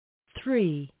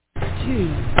3, 2,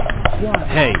 1.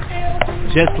 Hey,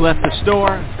 just left the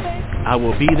store. I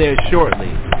will be there shortly.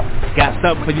 Got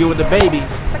something for you and the baby.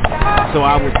 So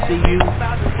I will see you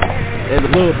in a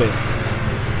little bit.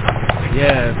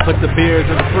 Yeah, put the beers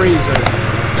in the freezer.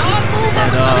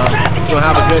 And we'll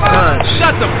have a good time.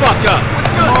 Shut the fuck up!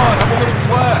 Come on, have a little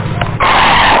flash.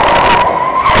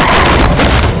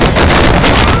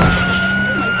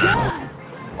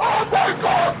 Oh my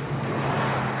God!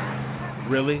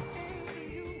 Really?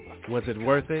 Was it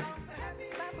worth it?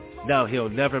 Now he'll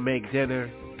never make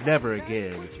dinner, never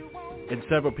again. And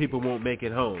several people won't make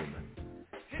it home.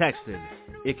 Texting,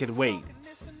 it can wait.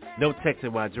 No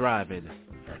texting while driving.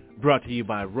 Brought to you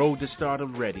by Road to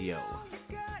Stardom Radio.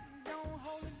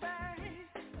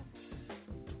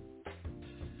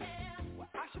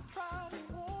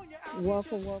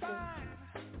 Welcome.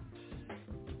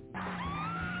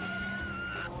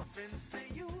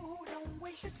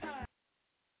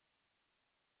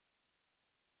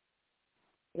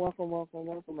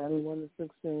 Welcome everyone to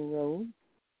 16 Road.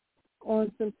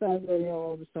 On Simside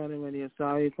Radio, the Stardom Radio.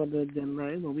 Sorry for the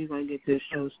delay, but we're going to get this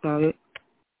show started.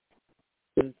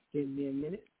 Just give me a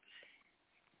minute.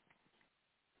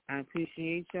 I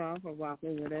appreciate y'all for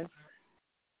rocking with us.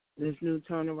 This new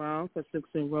turnaround for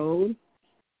 16 Road.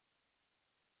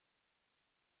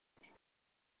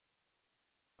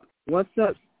 What's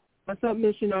up,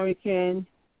 Missionary Ken?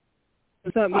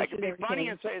 What's up, Missionary Ken? I can be funny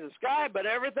and say the sky, but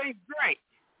everything's great.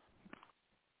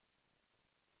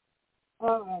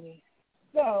 All righty.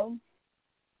 So,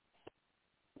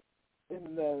 this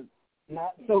is a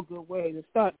not so good way to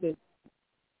start the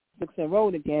 16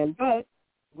 Road again, but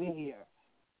we're here.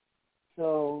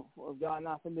 So, if y'all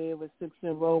not familiar with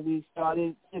 16 Road, we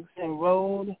started 16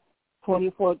 Road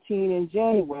 2014 in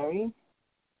January.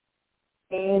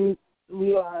 And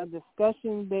we are a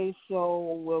discussion-based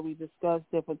show where we discuss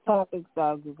different topics that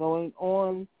are going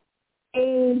on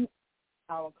in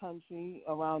our country,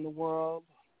 around the world,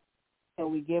 and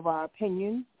we give our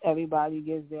opinions. Everybody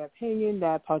gives their opinion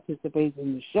that participates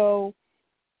in the show.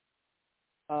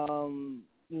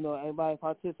 Everybody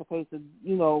participates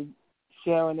in,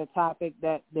 sharing the topic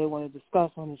that they want to discuss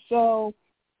on the show.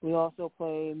 We also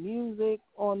play music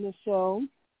on the show.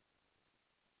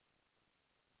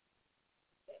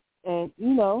 And,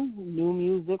 new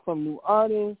music from new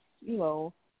artists,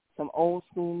 some old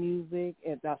school music,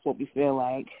 if that's what we feel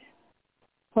like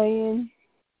playing.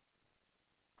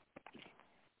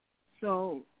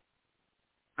 So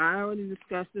I already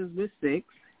discussed this with Six.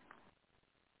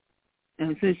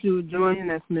 And since you were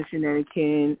joining us, Missionary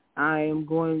Ken, I am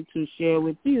going to share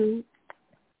with you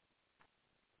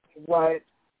what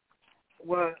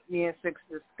me and Six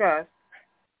discussed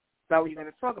that we're going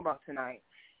to talk about tonight.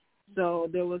 So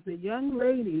there was a young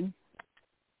lady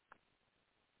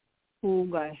who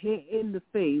got hit in the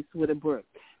face with a brick.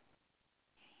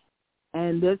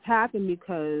 And this happened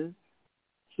because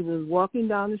she was walking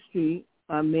down the street.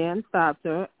 A man stopped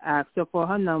her, asked her for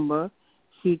her number.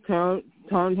 She turned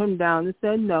him down and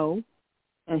said no,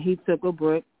 and he took a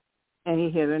brick and he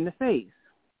hit her in the face.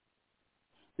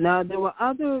 Now, there were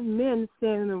other men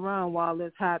standing around while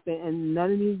this happened, and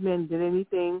none of these men did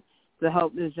anything to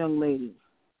help this young lady.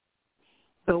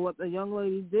 So what the young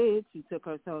lady did, she took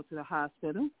herself to the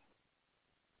hospital.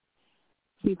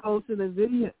 She posted a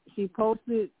video. She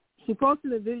posted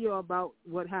a video about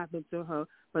what happened to her,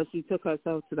 but she took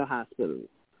herself to the hospital.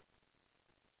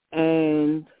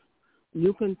 And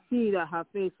you can see that her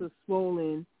face was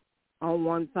swollen on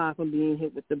one side from being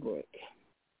hit with the brick.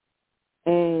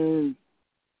 And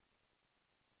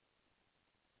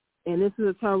this is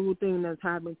a terrible thing that's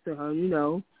happened to her,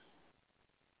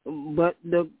 But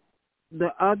the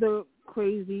other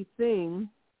crazy thing,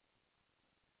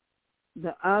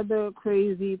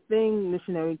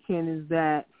 Missionary Ken, is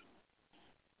that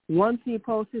once he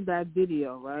posted that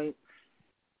video, right,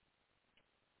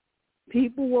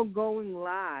 people were going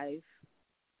live.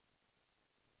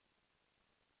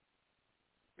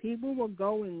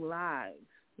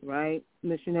 Right,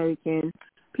 Missionary Ken?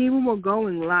 People were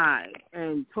going live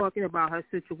and talking about her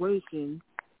situation,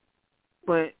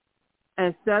 but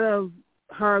instead of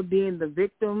her being the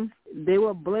victim, they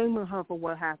were blaming her for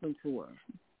what happened to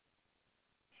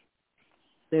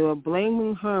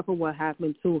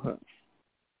her.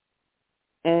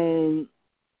 And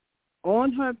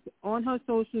on her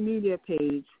social media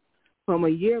page from a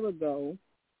year ago,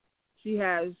 she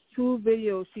has 2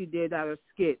 videos she did that are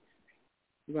skits,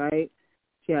 right?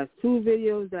 She has 2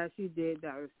 videos that she did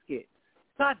that are skits.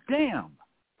 God damn.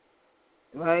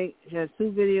 Right? She has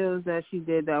 2 videos that she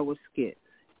did that were skits.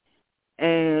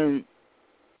 And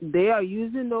they are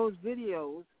using those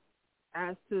videos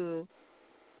as to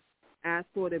asked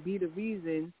for to be the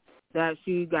reason that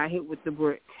she got hit with the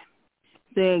brick,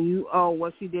 saying,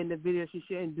 what she did in the video, she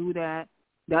shouldn't do that.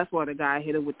 That's why the guy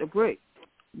hit her with the brick.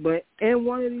 But in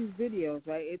one of these videos,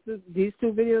 right, these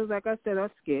two videos, like I said,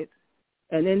 are skits.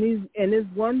 And in this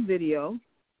one video,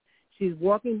 she's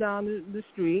walking down the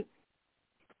street,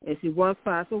 and she walks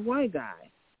past a white guy.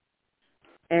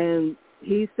 And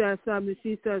he said something,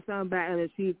 she said something back, and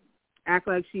she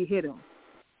acted like she hit him.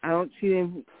 She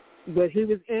didn't, but he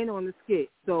was in on the skit,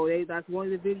 so that's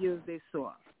one of the videos they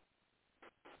saw.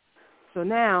 So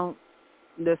now,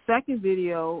 the second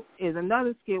video is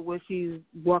another skit where she's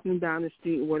walking down the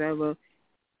street or whatever.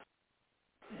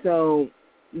 So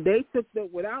they took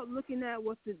without looking at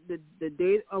what's the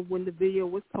date of when the video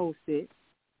was posted,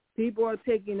 people are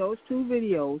taking those two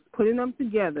videos, putting them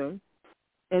together,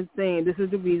 and saying this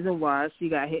is the reason why she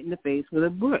got hit in the face with a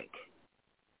brick.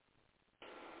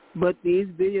 But these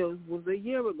videos was a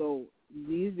year ago.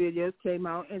 These videos came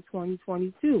out in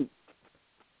 2022.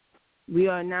 We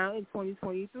are now in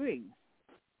 2023.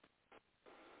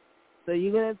 So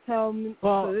you're gonna tell me?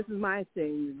 So this is my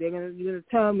thing. You're gonna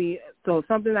tell me? So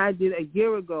something I did a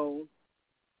year ago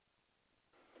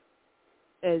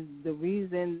is the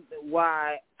reason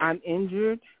why I'm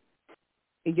injured.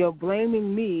 And you're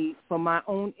blaming me for my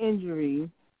own injury.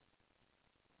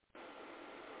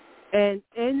 And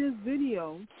in this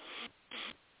video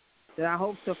that I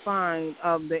hope to find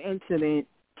of the incident,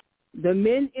 the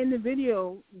men in the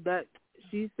video that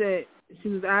she said she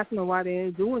was asking them why they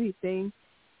didn't do anything,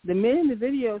 the men in the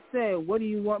video said, "What do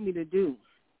you want me to do?"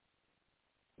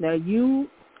 Now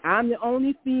I'm the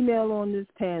only female on this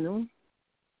panel.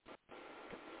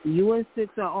 You and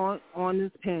Six are on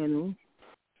this panel.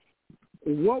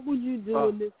 What would you do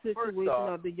in this situation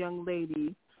of the young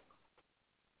lady?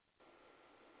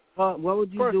 What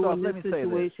would you do in this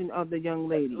situation of the young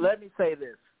lady? Let me say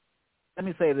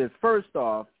this. First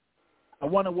off, I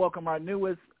want to welcome our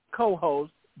newest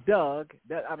co-host, Doug.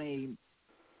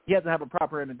 He has to have a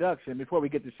proper introduction before we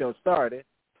get the show started.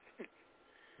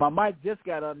 My mic just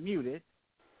got unmuted,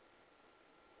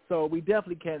 so we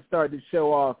definitely can't start the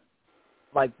show off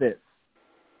like this.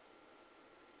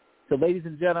 So, ladies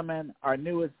and gentlemen, our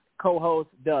newest co-host,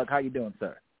 Doug. How you doing,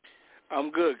 sir?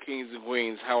 I'm good, Kings and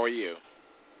Queens. How are you?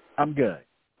 I'm good.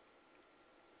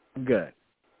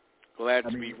 Glad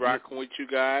to be rocking with you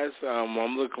guys.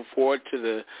 I'm looking forward to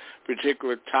the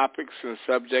particular topics and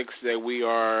subjects that we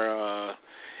are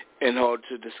in hold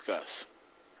to discuss.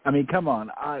 Come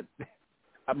on.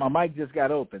 My mic just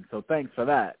got open, so thanks for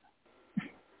that.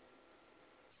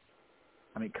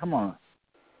 Come on.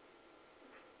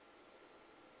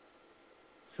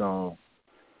 So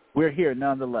we're here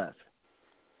nonetheless.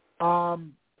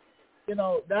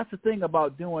 That's the thing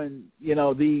about doing,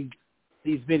 these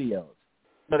videos.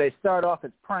 They start off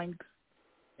as pranks,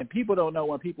 and people don't know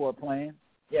when people are playing,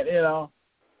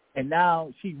 and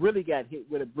now she really got hit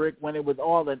with a brick when it was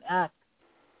all an act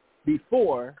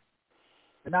before,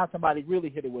 and now somebody really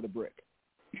hit her with a brick.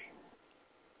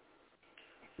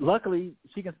 Luckily,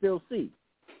 she can still see.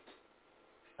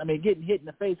 Getting hit in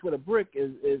the face with a brick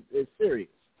is serious.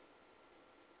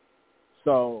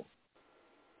 So,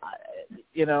 I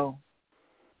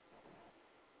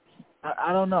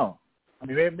don't know.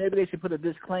 Maybe they should put a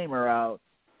disclaimer out.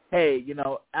 Hey,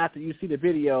 after you see the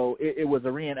video, it was a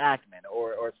reenactment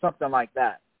or something like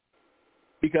that.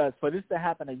 Because for this to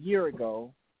happen a year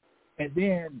ago, and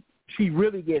then she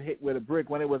really get hit with a brick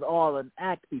when it was all an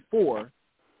act before,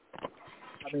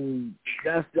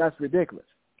 that's ridiculous.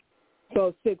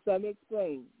 So, Six, let me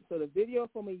explain. So the video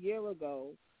from a year ago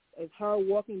is her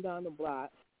walking down the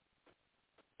block,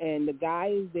 and the guy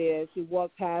is there. She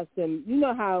walked past him. You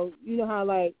know how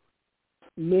like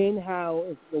men, how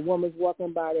if the woman's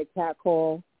walking by, they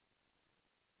catcall.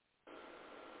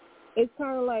 It's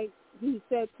kind of like he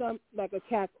said something like a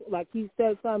cat, like he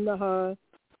said something to her.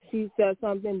 She said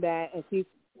something back, and she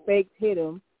faked hit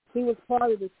him. He was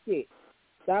part of the skit.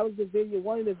 That was the video,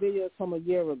 one of the videos from a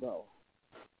year ago.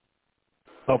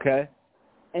 Okay.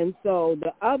 And so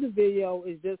the other video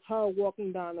is just her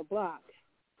walking down the block.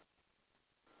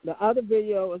 The other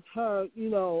video is her,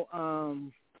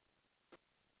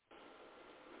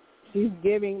 she's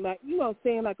giving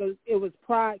saying it was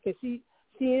pride because she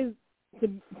is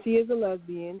a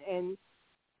lesbian,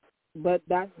 but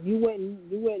that you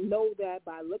wouldn't know that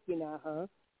by looking at her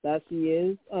that she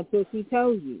is until she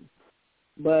tells you.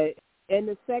 But in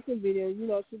the second video,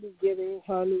 she was giving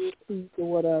her little speech or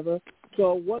whatever.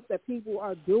 So what the people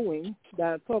are doing that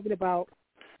are talking about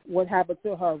what happened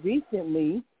to her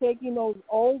recently, taking those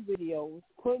old videos,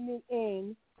 putting it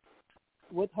in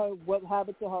with her, what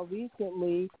happened to her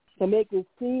recently, to make it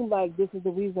seem like this is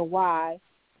the reason why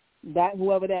that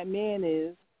whoever that man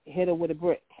is hit her with a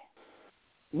brick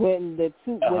when the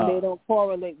two when they don't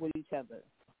correlate with each other.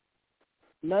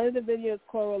 None of the videos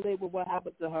correlate with what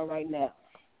happened to her right now.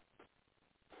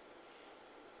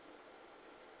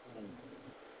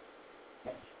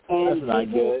 And that's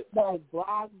not good.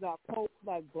 Blogs are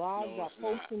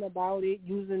posting about it,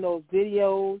 using those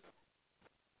videos.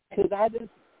 Because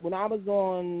when I was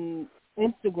on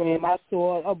Instagram, I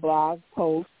saw a blog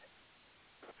post,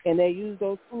 and they used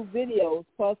those two videos,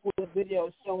 plus with the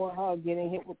video showing her getting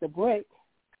hit with the brick.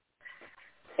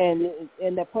 And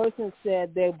the person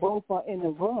said they both are in the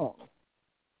wrong.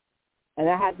 And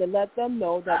I had to let them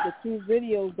know that the two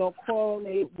videos don't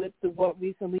correlate with what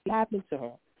recently happened to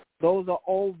her. Those are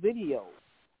old videos.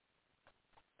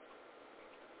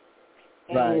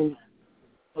 Right. And,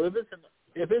 well,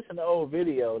 if it's an old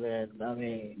video, then I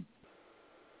mean,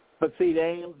 but see,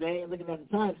 they ain't looking at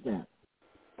the timestamp.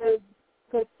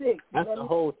 That's the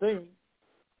whole thing.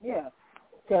 Yeah,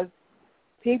 because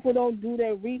people don't do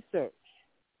their research.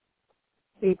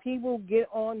 See, people get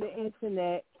on the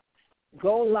internet,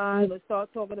 go live, and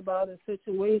start talking about a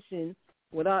situation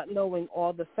without knowing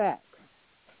all the facts.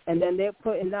 And then they're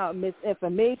putting out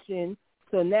misinformation.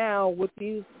 So now with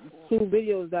these two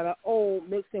videos that are old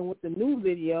mixing with the new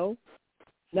video,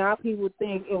 now people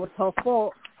think it was her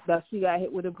fault that she got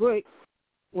hit with a brick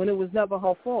when it was never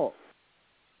her fault.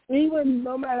 Even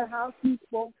no matter how she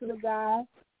spoke to the guy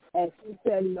and she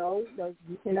said, no,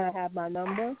 you cannot have my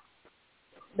number,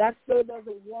 that still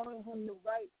doesn't warrant him the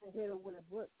right to hit her with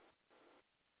a brick.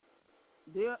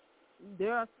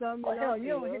 There are some. Well, hell, you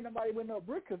don't hit nobody with no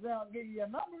brick because they don't give you a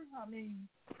number. I mean,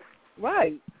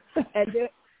 right. And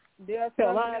there are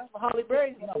some. I asked for Holly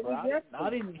Berry's number. I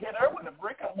didn't hit her with a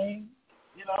brick. I mean,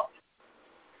 you know,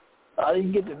 I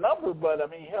didn't get the number, but I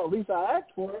mean, hell, at least I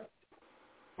asked for it.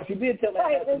 But you did tell me.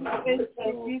 Right, and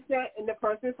she said, and the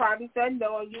person probably said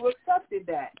no, and you accepted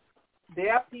that.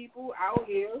 There are people out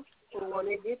here who, when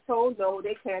they get told no,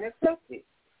 they can't accept it.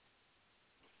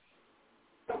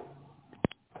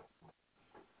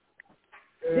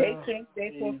 They think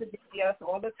they're supposed to be yes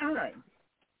all the time.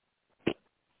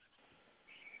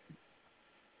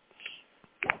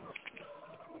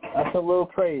 That's a little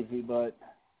crazy, but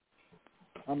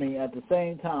I mean, at the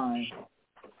same time,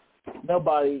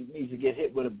 nobody needs to get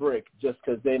hit with a brick just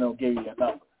because they don't give you a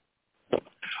number.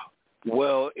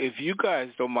 Well, if you guys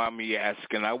don't mind me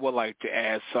asking, I would like to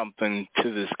add something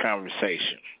to this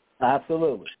conversation.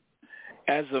 Absolutely.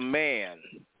 As a man,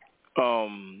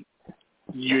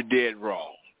 you're dead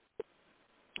wrong.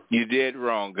 You're dead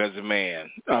wrong as a man.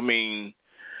 I mean,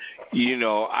 you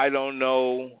know, I don't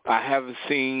know. I haven't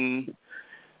seen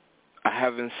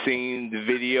the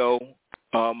video.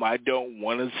 I don't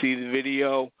want to see the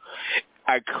video.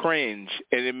 I cringe,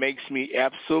 and it makes me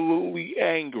absolutely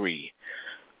angry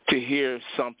to hear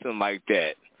something like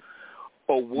that.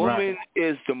 A woman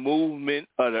is the movement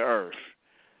of the earth.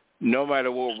 No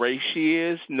matter what race she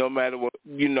is, no matter what,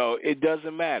 you know, it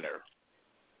doesn't matter.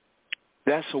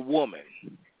 That's a woman.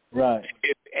 Right.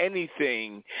 If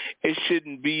anything, it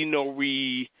shouldn't be no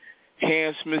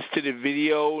enhancements to the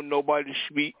video. Nobody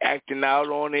should be acting out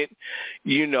on it.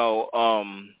 You know,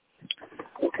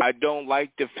 I don't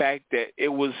like the fact that it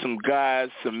was some guys,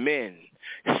 some men,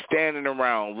 standing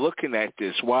around looking at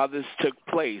this while this took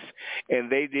place, and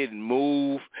they didn't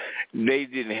move. They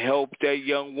didn't help that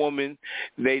young woman.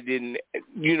 They didn't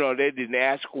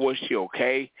ask her, was she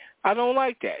okay? I don't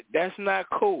like that. That's not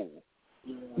cool.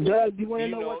 Doug, do you want to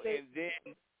know what they? And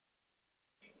then,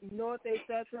 you know what they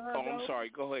said to her? Oh, I'm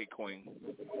sorry. Go ahead, Queen.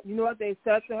 You know what they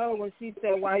said to her when she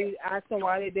said why you asked them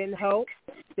why they didn't help?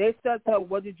 They said to her,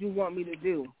 "What did you want me to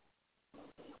do?"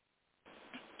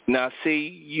 Now,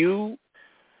 see,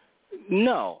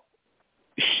 no.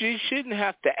 She shouldn't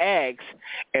have to ask,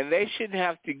 and they shouldn't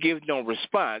have to give no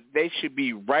response. They should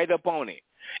be right up on it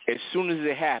as soon as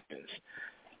it happens.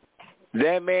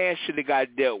 That man should have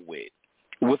got dealt with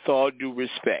all due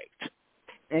respect.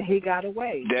 And he got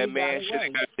away. That man should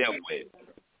have got dealt with.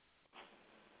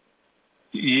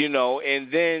 You know,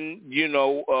 and then, you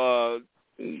know,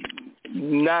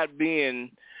 not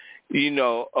being, you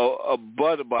know, a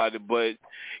butt about it, but,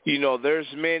 you know, there's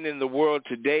men in the world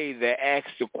today that ask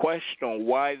the question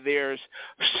why there's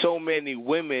so many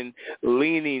women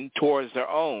leaning towards their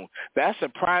own. That's a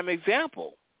prime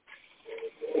example.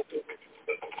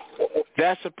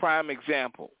 That's a prime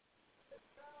example.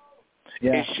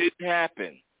 Yeah. It shouldn't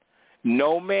happen.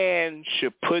 No man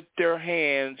should put their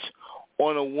hands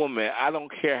on a woman. I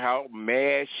don't care how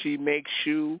mad she makes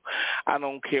you. I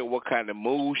don't care what kind of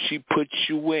mood she puts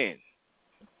you in.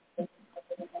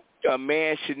 A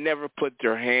man should never put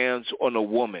their hands on a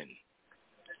woman.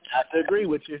 I have to agree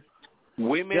with you.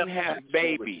 Women have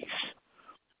babies.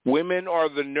 Women are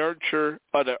the nurture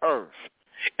of the earth.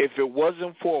 If it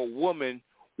wasn't for a woman,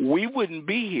 we wouldn't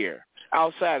be here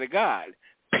outside of God,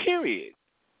 period.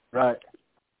 Right.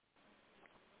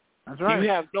 That's right. You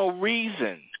have no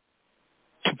reason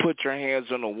to put your hands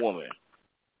on a woman.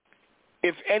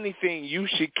 If anything, you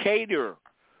should cater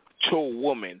to a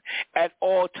woman at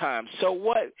all times. So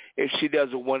what if she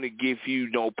doesn't want to give you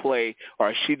no play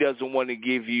or she doesn't want to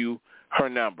give you her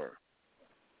number?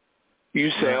 You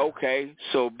say, okay,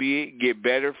 so be it, get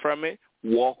better from it,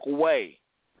 walk away,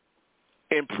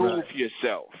 improve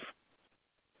yourself.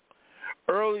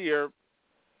 Earlier,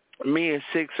 me and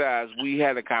Six Eyes, we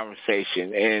had a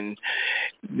conversation, and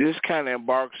this kind of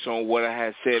embarks on what I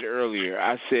had said earlier.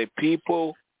 I said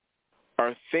people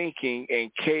are thinking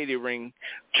and catering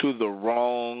to the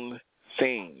wrong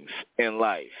things in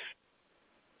life.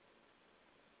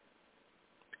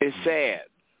 It's sad.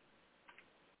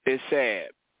 It's sad.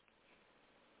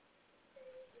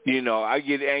 You know, I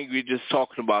get angry just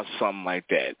talking about something like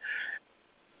that.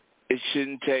 It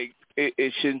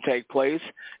shouldn't take place.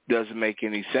 Doesn't make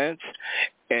any sense.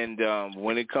 And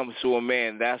when it comes to a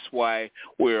man, that's why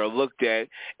we are looked at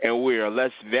and we are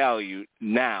less valued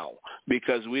now,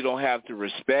 because we don't have the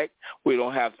respect, we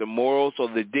don't have the morals or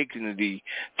the dignity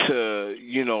to,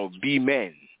 you know, be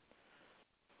men.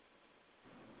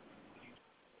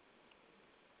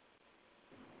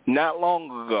 Not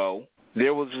long ago,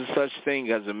 there was a such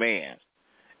thing as a man.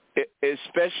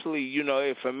 Especially, you know,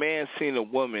 if a man seen a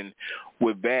woman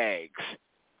with bags,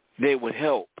 they would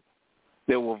help.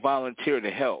 They would volunteer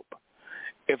to help.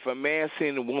 If a man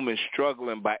seen a woman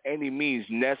struggling by any means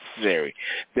necessary,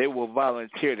 they would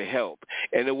volunteer to help.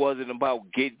 And it wasn't about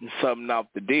getting something out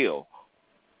the deal,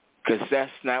 because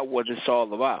that's not what it's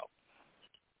all about.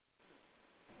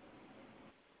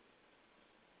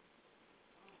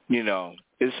 You know,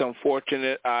 it's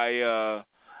unfortunate. I'm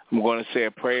going to say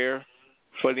a prayer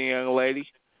for the young lady,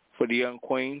 for the young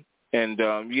queen. And,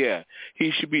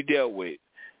 he should be dealt with.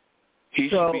 He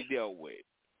should be dealt with.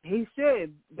 He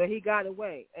should, but he got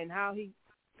away. And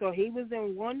so he was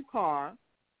in one car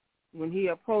when he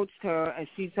approached her and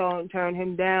she turned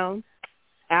him down.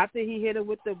 After he hit her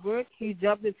with the brick, he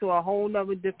jumped into a whole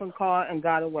other different car and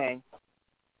got away.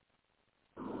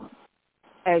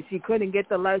 And she couldn't get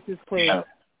the license plate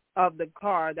of the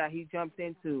car that he jumped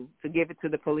into to give it to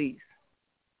the police.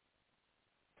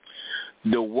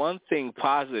 The one thing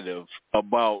positive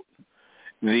about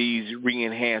these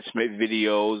re-enhancement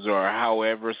videos, or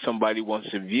however somebody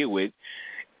wants to view it,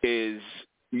 is,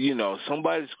 you know,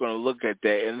 somebody's going to look at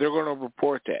that and they're going to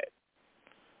report that,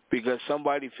 because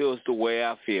somebody feels the way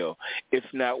I feel, if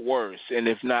not worse, and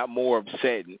if not more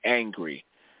upset and angry.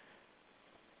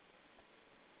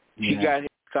 He got his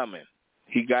coming.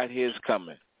 He got his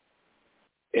coming.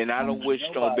 And I don't wish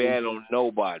no bad on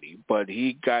nobody, but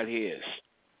he got his.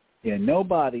 Yeah,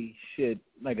 nobody should,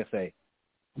 like I say,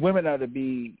 women are to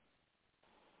be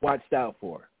watched out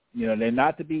for. You know, they're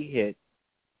not to be hit.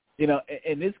 You know,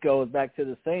 and this goes back to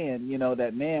the saying, you know,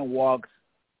 that man walks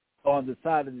on the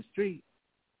side of the street,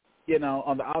 you know,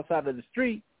 on the outside of the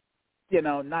street, you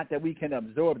know, not that we can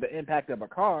absorb the impact of a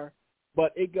car,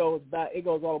 but it goes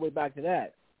all the way back to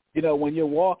that. You know, when you're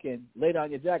walking, lay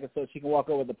down your jacket so she can walk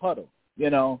over the puddle,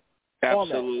 you know.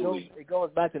 Absolutely. All that. It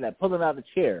goes back to that, pulling out the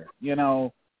chair, you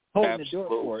know, holding the door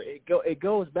for her. It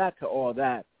goes back to all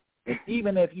that. And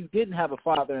even if you didn't have a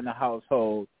father in the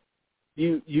household,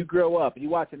 you grow up, you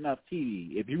watch enough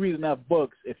TV, if you read enough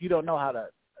books, if you don't know how to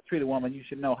treat a woman, you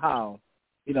should know how,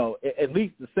 you know, at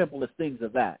least the simplest things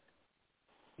of that,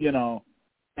 you know.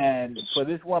 And for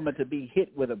this woman to be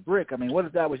hit with a brick, I mean, what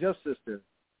if that was your sister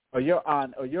or your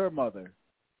aunt or your mother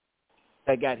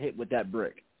that got hit with that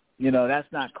brick? You know,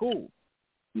 that's not cool.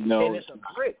 No. And it's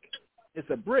a brick. It's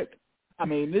a brick. I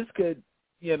mean, this could,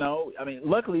 you know, I mean,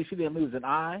 luckily she didn't lose an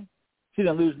eye. She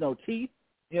didn't lose no teeth.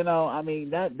 You know, I mean,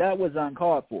 that was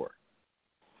uncalled for.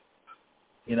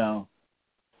 You know,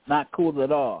 not cool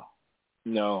at all.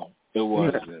 No, it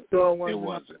wasn't. It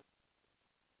wasn't.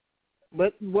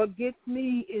 But what gets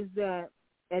me is that,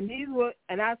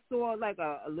 and I saw like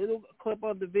a little clip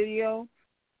of the video.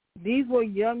 These were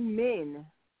young men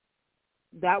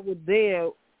that were there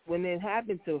when it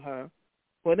happened to her.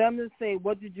 For them to say,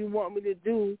 "What did you want me to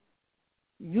do?"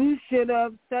 You should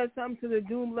have said something to the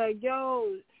dude like,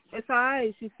 "Yo, it's all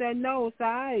right." She said, "No, it's all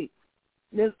right.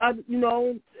 There's you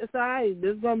know, it's all right.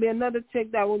 There's gonna be another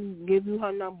chick that will give you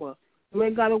her number. You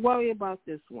ain't gotta worry about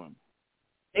this one."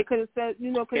 They could have said,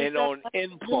 you know, and on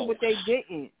impulse, but they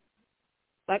didn't.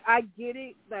 Like, I get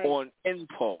it. Like, on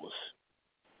impulse,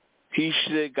 he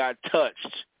should have got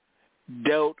touched,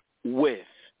 dealt with.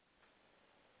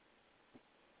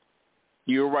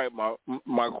 You're right,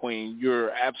 my queen.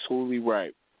 You're absolutely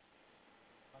right.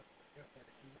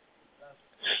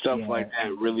 Stuff like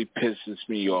that really pisses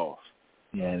me off.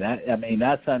 Yeah,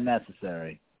 that's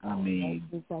unnecessary. I mean,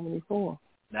 1974.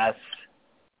 That's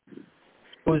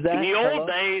who's that? In the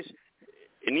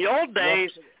old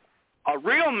days, a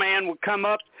real man would come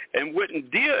up and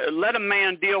wouldn't let a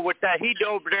man deal with that. He'd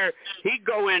over there, he'd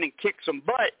go in and kick some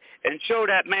butt and show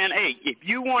that man, hey, if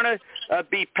you want to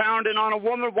be pounding on a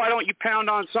woman, why don't you pound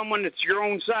on someone that's your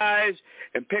own size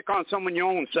and pick on someone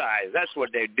your own size? That's what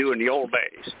they'd do in the old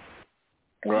days.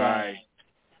 Right.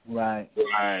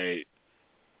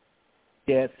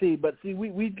 Yeah,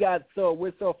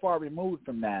 we're so far removed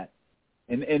from that.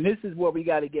 And this is what we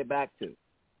got to get back to.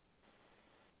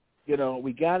 You know,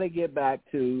 we got to get back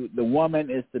to the woman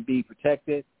is to be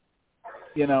protected.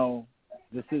 You know,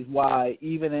 this is why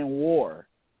even in war,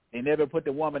 they never put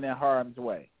the woman in harm's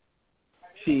way.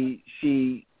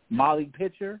 She Molly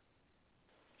Pitcher,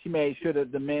 she made sure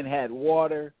that the men had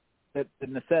water, the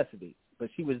necessities, but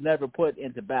she was never put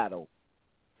into battle.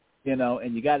 You know,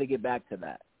 and you got to get back to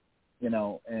that. You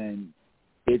know, and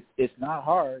it's not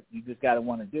hard. You just got to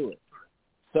want to do it.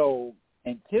 So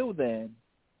until then,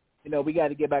 you know, we got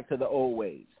to get back to the old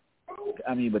ways.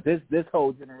 I mean, but this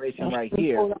whole generation right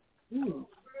here,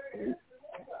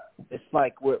 it's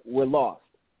like we're lost.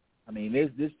 I mean,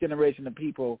 this generation of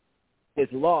people is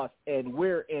lost, and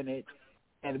we're in it,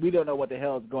 and we don't know what the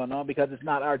hell is going on because it's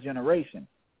not our generation.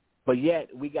 But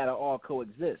yet we got to all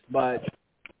coexist. But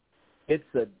it's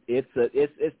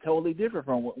totally different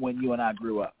from when you and I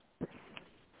grew up.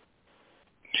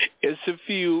 It's a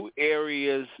few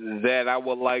areas that I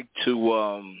would like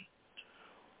to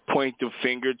point the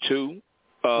finger to.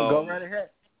 Go right ahead.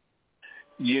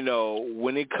 You know,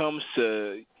 when it comes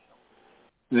to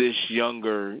this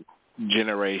younger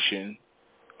generation,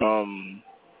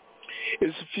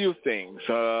 it's a few things.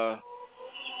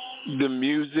 The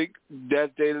music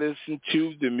that they listen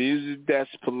to, the music that's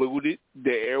polluted the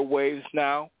airwaves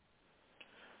now,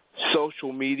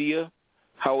 social media,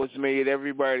 how it's made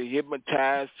everybody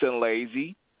hypnotized and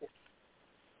lazy,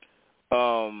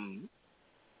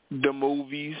 the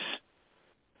movies.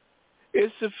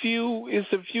 It's a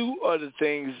few other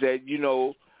things that, you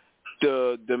know,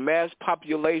 the mass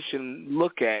population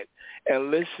look at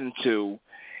and listen to,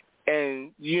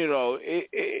 and, you know,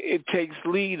 it takes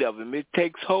lead of them. It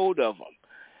takes hold of them.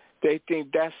 They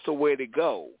think that's the way to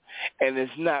go. And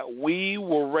it's not. We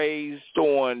were raised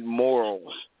on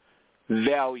morals,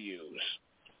 values.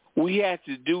 We had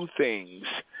to do things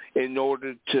in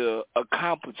order to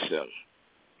accomplish them.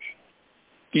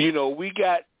 You know, we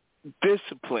got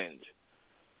disciplined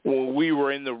when we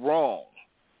were in the wrong,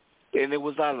 and it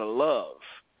was out of love.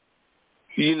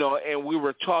 You know, and we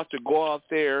were taught to go out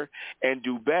there and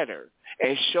do better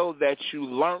and show that you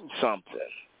learned something.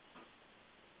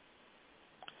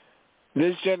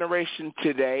 This generation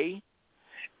today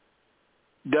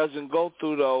doesn't go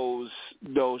through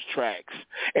those tracks,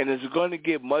 and it's going to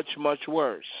get much, much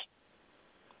worse.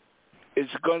 It's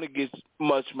going to get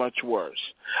much, much worse.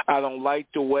 I don't like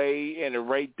the way and the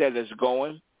rate that it's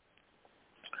going.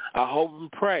 I hope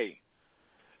and pray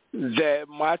that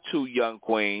my two young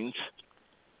queens,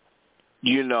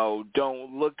 you know,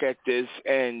 don't look at this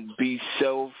and be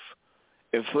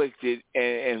self-inflicted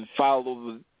and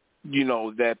follow, you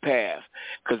know, that path.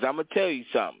 Because I'm going to tell you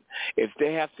something. If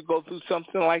they have to go through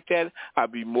something like that,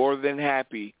 I'd be more than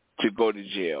happy to go to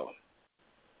jail.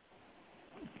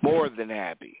 More than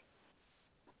happy.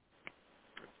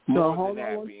 More than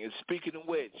happy. And speaking of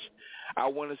which, I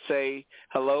want to say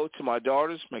hello to my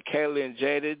daughters, Michaela and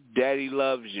Jada. Daddy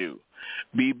loves you.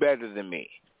 Be better than me.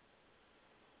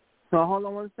 So hold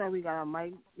on one second. We got a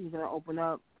mic. He's going to open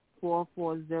up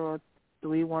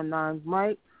 440-319's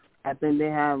mic. I think they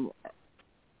have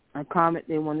a comment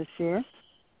they want to share.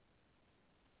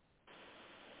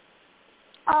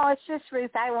 Oh, it's just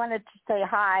Ruth. I wanted to say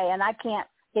hi, and I can't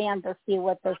stand to see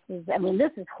what this is. I mean,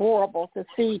 this is horrible to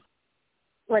see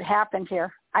what happened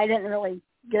here. I didn't really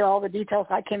get all the details.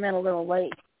 I came in a little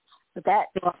late. But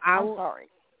I'm sorry.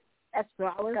 I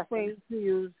will explain to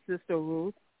you, Sister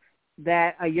Ruth,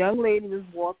 that a young lady was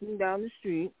walking down the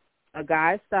street. A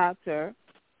guy stopped her,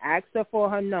 asked her for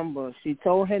her number. She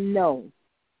told him no.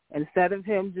 Instead of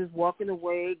him just walking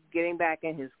away, getting back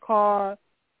in his car,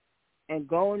 and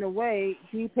going away,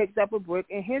 he picked up a brick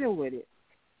and hit her with it.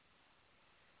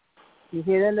 He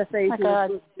hit her in the face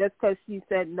just because she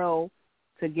said no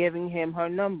to giving him her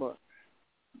number.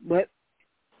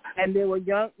 And there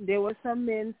were some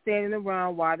men standing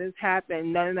around while this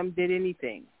happened. None of them did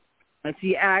anything. And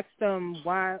she asked them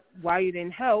why you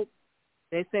didn't help.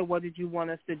 They said, what did you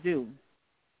want us to do?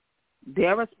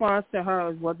 Their response to her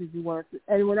is, what did you want us to?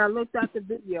 And when I looked at the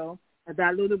video, at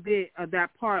that little bit of that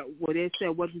part where they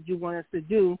said, what did you want us to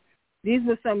do? These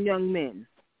were some young men.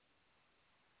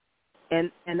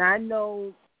 And I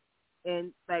know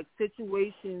in like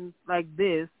situations like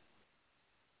this,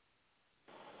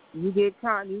 you get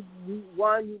caught.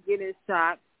 One, you get in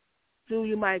shock. Two,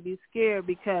 you might be scared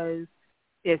because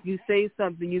if you say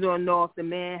something, you don't know if the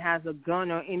man has a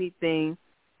gun or anything.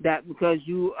 That because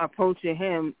you approaching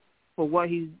him for what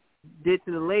he did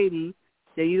to the lady,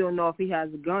 that you don't know if he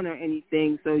has a gun or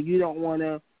anything. So you don't want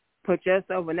to put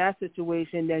yourself in that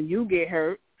situation. Then you get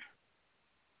hurt.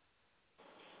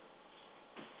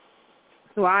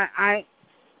 So I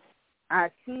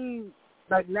see,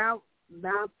 like now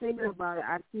thinking about it,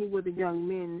 I see where the young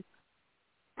men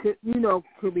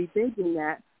could be thinking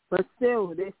that, but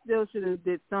still, they still should have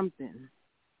did something.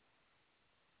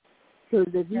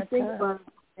 Because if you think about it,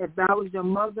 if that was your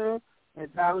mother, if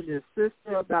that was your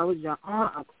sister, if that was your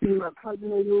aunt, a female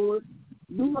cousin of yours,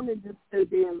 you want to just stay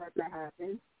there and let that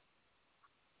happen.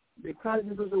 Because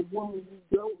it was a woman you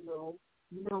don't know,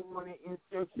 you don't want to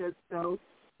insert yourself.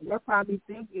 They're probably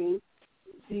thinking,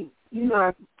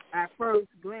 at first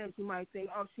glance, you might think,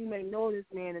 oh, she may know this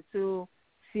man until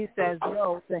she says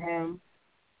no to him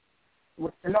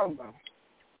with the number.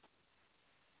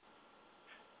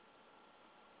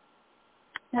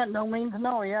 That no means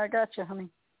no. Yeah, I got you, honey.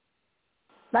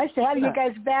 Nice to have you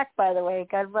guys back, by the way.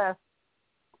 God bless.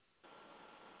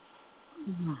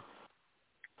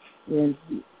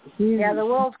 Yeah, the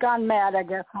world's gone mad, I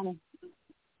guess, honey.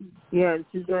 Yeah,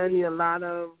 she's going to need a lot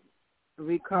of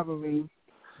recovery,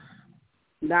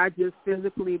 not just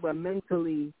physically but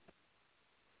mentally.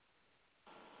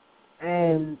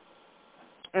 And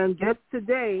just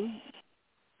today,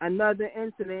 another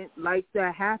incident like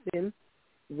that happened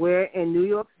where in New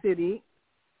York City,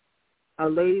 a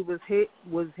lady was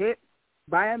hit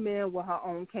by a man with her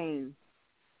own cane.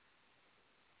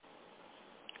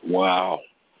 Wow.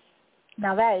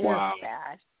 Now that is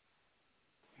bad.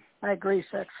 I agree,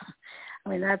 Six. I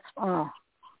mean, that's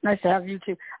nice to have you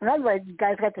two. And I'm glad you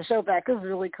guys got the show back. This is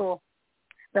really cool.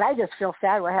 But I just feel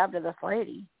sad what happened to this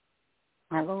lady.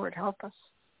 My Lord, help us.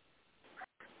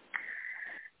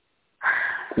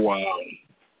 Wow.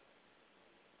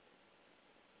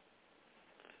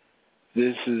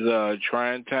 This is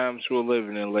trying times we're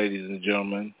living in, ladies and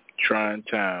gentlemen. Trying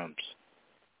times.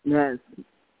 Yes,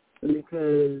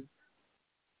 because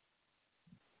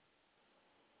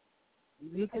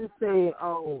you can say,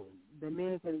 oh, the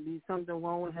man can be something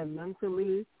wrong with him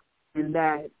mentally, and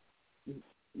that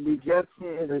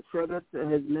rejection is a trigger to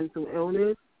his mental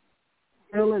illness.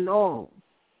 Still and all,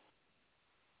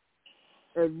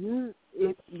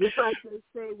 if just like they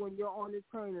say when you're on the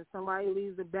train and somebody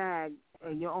leaves a bag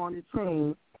and you're on the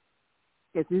train,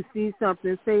 if you see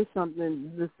something, say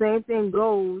something. The same thing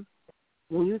goes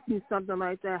when you see something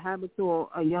like that happen to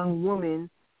a young woman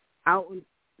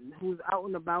who's out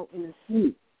and about in the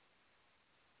street.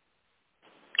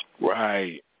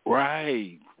 Right.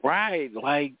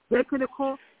 Like they could have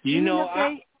called.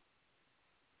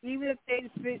 Even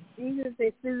if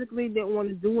they physically didn't want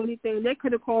to do anything, they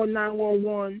could have called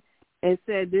 911 and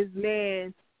said this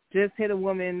man just hit a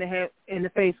woman in the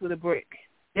face with a brick.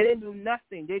 They didn't do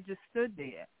nothing. They just stood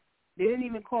there. They didn't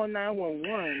even call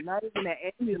 911, not even an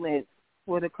ambulance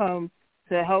to come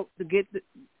to help to get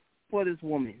for this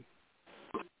woman.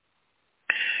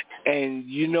 And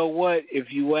you know what?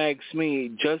 If you ask me,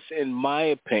 just my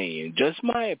opinion,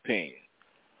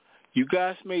 you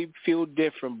guys may feel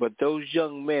different, but those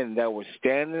young men that were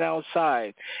standing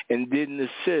outside and didn't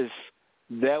assist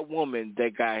that woman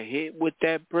that got hit with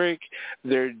that brick,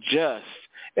 they're just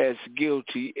as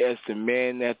guilty as the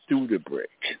man that threw the brick.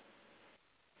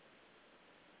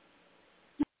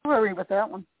 I agree with that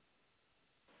one.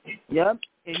 Yep.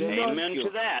 Amen to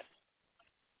that.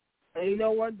 And you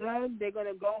know what, Doug? They're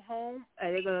gonna go home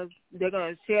and they're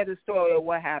gonna share the story of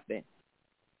what happened.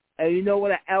 And you know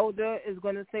what an elder is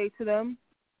going to say to them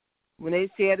when they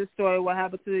share the story of what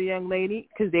happened to the young lady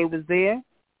because they was there?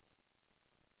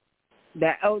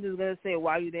 That elder is going to say,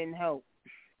 why you didn't help?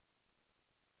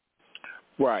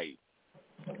 Right.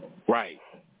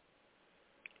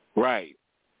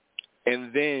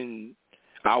 And then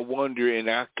I wonder,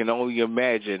 and I can only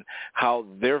imagine how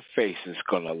their face is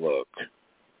going to look.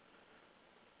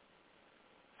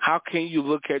 How can you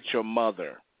look at your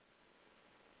mother?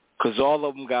 Because all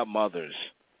of them got mothers.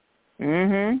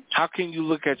 Mm-hmm. How can you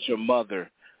look at your mother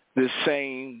the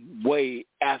same way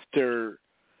after,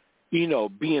 being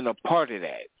a part of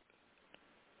that?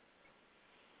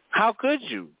 How could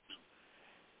you?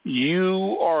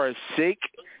 You are sick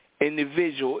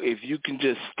individual if you can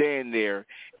just stand there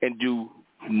and do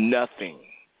nothing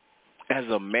as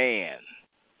a man.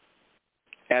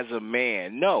 As a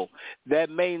man. No, that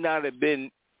may not have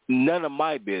been none of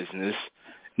my business.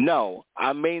 No,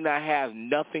 I may not have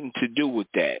nothing to do with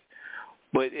that.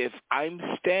 But if I'm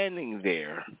standing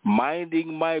there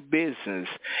minding my business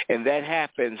and that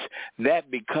happens,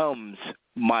 that becomes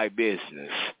my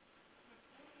business.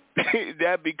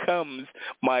 That becomes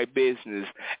my business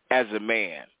as a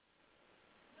man.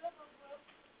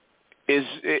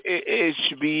 It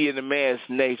should be in a man's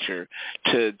nature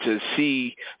to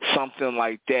see something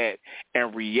like that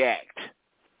and react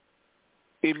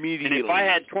immediately. And if I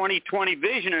had 20/20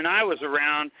 vision and I was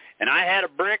around and I had a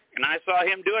brick and I saw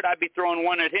him do it, I'd be throwing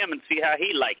one at him and see how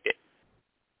he liked it.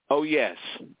 Oh, yes.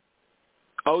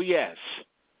 Oh, yes.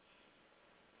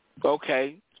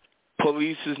 Okay.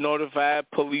 Police is notified.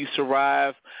 Police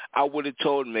arrive. I would have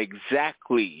told him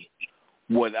exactly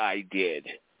what I did.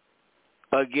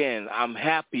 Again, I'm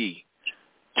happy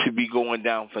to be going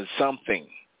down for something.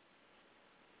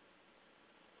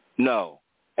 No.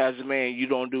 As a man, you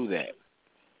don't do that.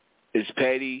 It's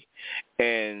petty,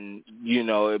 and,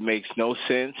 it makes no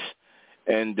sense,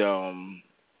 and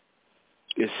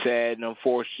it's sad and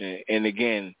unfortunate. And,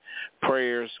 again,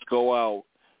 prayers go out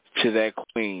to that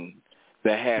queen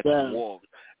that had to walk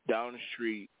down the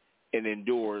street and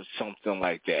endure something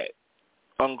like that.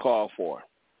 Uncalled for.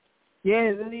 Yeah,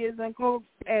 it really is uncalled.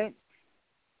 And,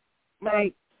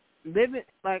 I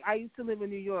used to live in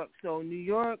New York, so New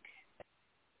York,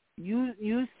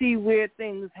 you see weird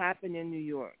things happen in New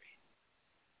York.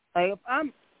 Like,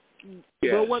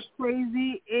 but what's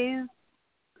crazy is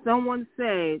someone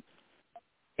said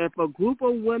if a group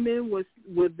of women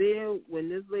were there when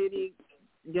this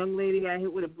young lady got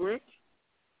hit with a brick,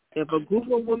 if a group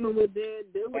of women were there,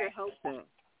 they would have helped her.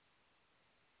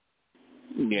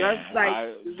 Yeah,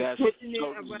 that's putting it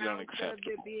totally around unacceptable.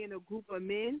 there being a group of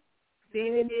men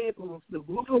standing there, but the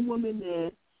group of women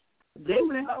there, they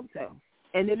would have helped her.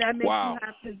 And then that makes you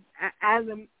have to,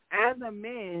 as a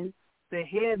man, to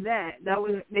hear that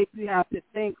would make you have to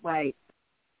think, like,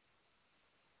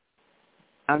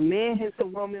 a man hits a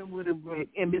woman with a brick,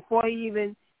 and before he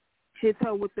even hits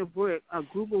her with the brick, a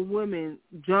group of women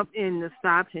jump in to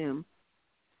stop him.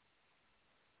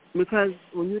 Because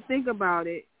when you think about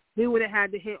it, he would have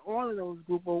had to hit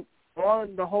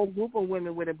the whole group of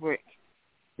women with a brick,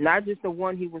 not just the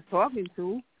one he was talking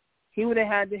to. He would have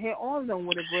had to hit all of them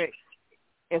with a brick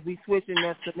if we switch in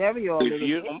that scenario a little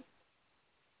bit.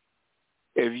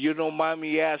 If you don't mind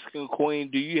me asking,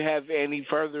 Queen, do you have any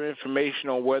further information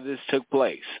on where this took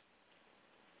place?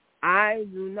 I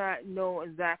do not know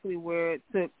exactly where it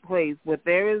took place, but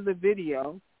there is a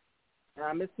video.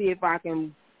 I'm going to see if I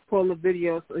can pull the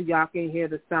video so y'all can hear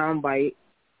the sound bite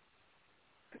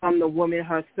from the woman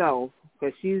herself,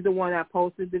 because she's the one that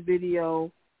posted the video.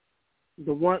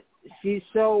 She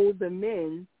showed the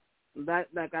men,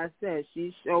 like I said,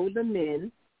 she showed the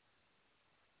men,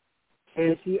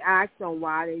 and she asked them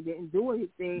why they didn't do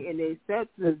anything, and they said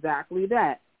exactly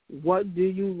that. What do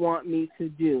you want me to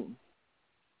do?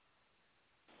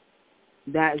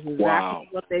 That is exactly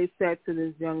what they said to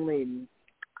this young lady.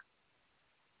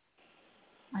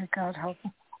 My God, help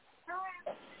me.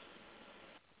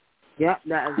 Yep,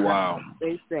 that is what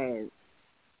they said.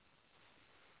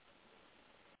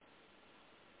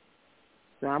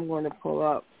 So I'm going to pull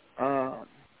up.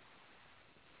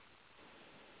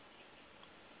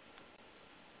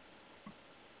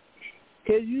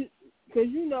 Cause you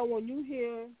know when you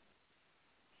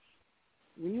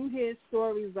hear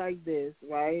stories like this,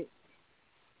 right?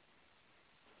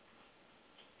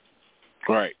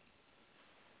 Right.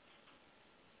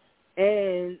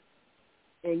 And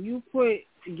you put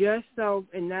yourself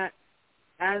in that,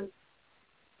 and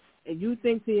you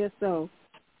think to yourself,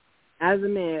 as a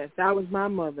man, if that was my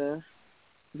mother,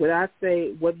 would I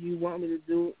say, what do you want me to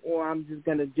do, or I'm just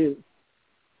going to do?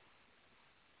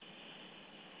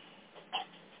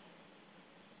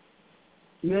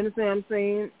 You understand what I'm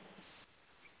saying?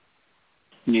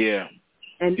 Yeah.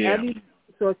 And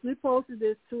so she posted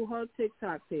this to her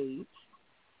TikTok page,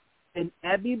 and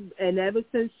ever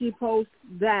since she posted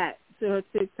that to her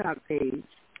TikTok page,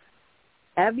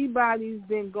 everybody's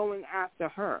been going after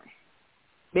her,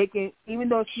 even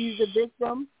though she's the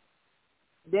victim,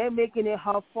 they're making it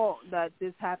her fault that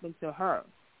this happened to her.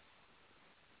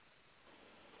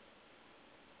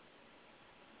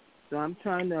 So I'm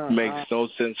trying to... Makes no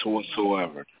sense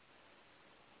whatsoever.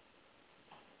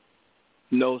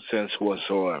 No sense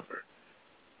whatsoever.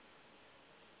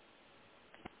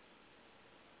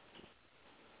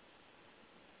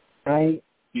 Right.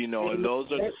 You know, and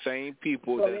those are the same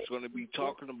people that's going to be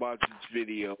talking about this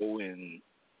video, and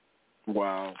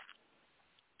wow,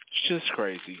 it's just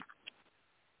crazy.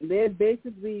 They're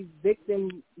basically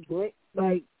victim,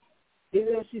 like,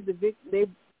 even though she's the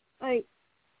victim,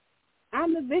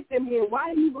 I'm the victim here. Why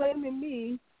are you blaming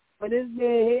me for this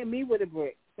man hitting me with a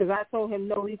brick? Because I told him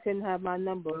no, he couldn't have my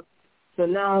number. So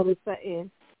now all of a sudden,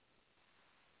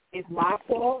 it's my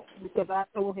fault because I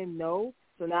told him no.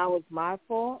 So now it's my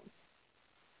fault.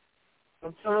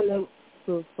 I'm trying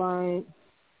to find.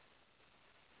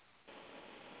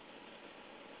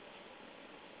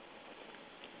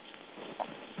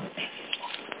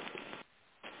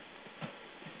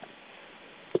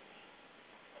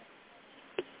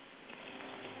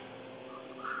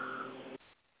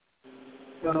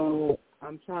 So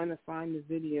I'm trying to find the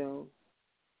video.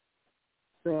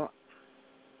 So,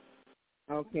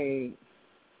 okay.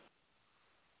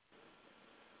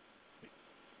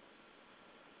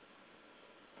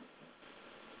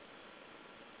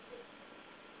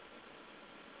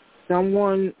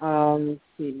 Someone, let's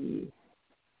see.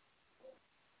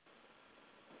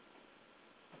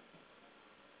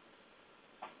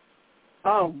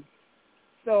 Oh,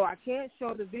 so I can't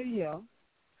show the video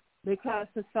because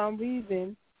for some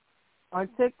reason on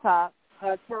TikTok,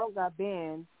 her account got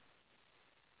banned.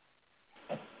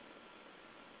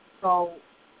 So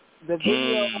the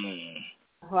video,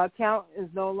 her account is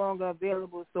no longer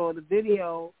available. So the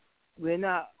video, we're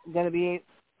not going to be able.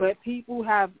 But people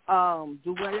have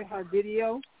duetted her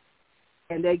video,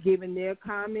 and they're giving their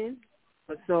comments.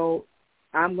 So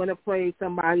I'm going to play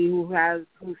somebody who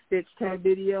stitched her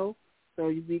video,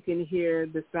 so we can hear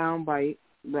the sound bite.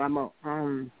 But I'm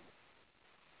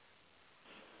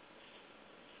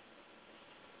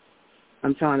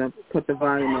trying to put the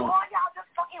volume on. All y'all just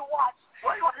fucking watch.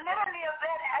 Literally a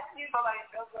man asked me for my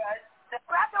number.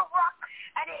 Grab the rock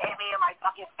and he hit me in my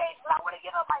fucking face when I would have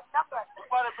given him my number.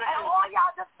 And all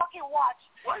y'all just fucking watch.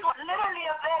 Literally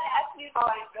a man asked me for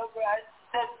my number. I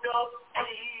said no, and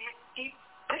he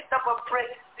picked up a brick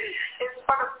in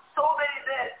front of so many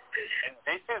men. And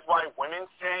this is why women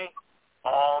say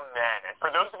all men. And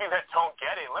for those of you that don't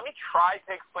get it, let me try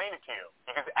to explain it to you.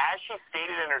 Because as she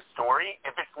stated in her story,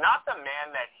 if it's not the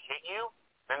man that hit you,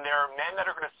 then there are men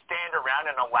that are going to stand around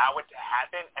and allow it to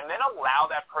happen and then allow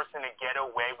that person to get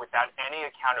away without any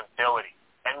accountability.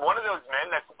 And one of those men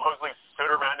that supposedly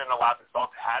stood around and allowed this all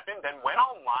to happen then went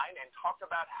online and talked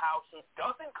about how he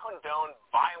doesn't condone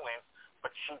violence,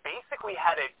 but she basically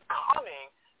had it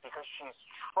coming because she's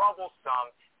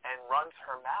troublesome and runs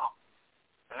her mouth.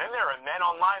 And then there are men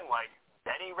online like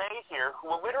Betty Ray here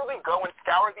who will literally go and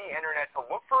scour the internet to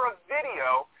look for a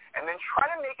video and then try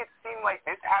to make it seem like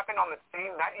this happened on the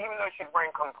same night, even though she's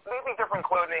wearing completely different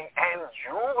clothing and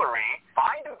jewelry.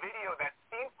 Find a video that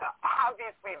seems to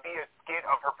obviously be a skit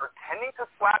of her pretending to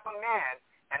slap a man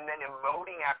and then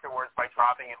emoting afterwards by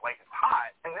dropping it like it's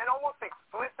hot, and then almost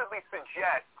explicitly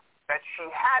suggest that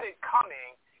she had it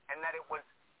coming and that it was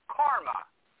karma.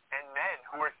 And men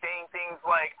who are saying things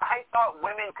like, I thought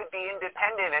women could be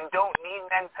independent and don't need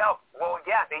men's help. Well,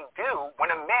 yeah, they do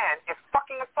when a man is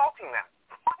fucking assaulting them.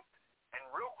 And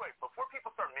real quick, before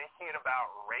people start making it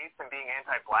about race and being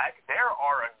anti-black, there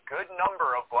are a good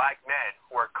number of black men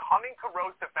who are coming to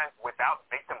Roe's defense without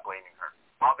victim blaming her.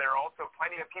 While there are also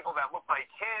plenty of people that look like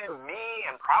him, me,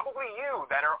 and probably you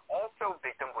that are also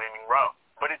victim blaming Roe.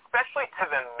 But especially to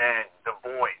the men, the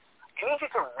boys, I need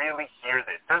you to really hear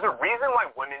this. There's a reason why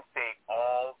women say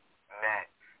all men.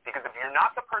 Because if you're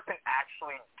not the person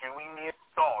actually doing the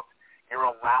assault, you're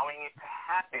allowing it to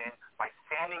happen by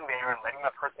standing there and letting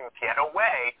the person get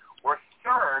away, or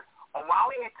third,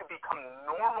 allowing it to become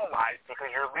normalized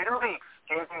because you're literally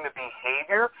excusing the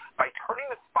behavior by turning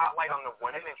the spotlight on the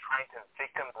women and trying to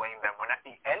victim blame them, when at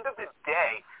the end of the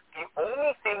day, the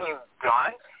only thing you've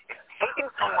done is taken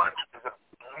someone who has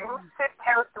abusive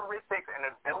characteristics and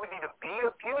ability to be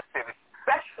abusive,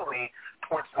 especially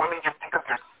towards women just because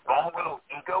their small little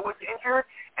ego was injured,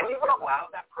 and you've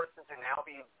allowed that person to now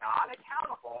be not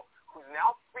accountable, who's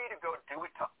now free to go do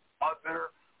it to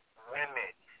other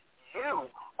women. You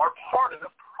are part of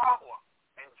the problem.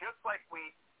 And just like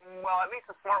at least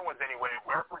the smart ones anyway,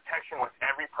 wear protection with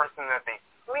every person that they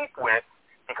sleep with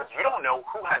because you don't know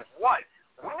who has what.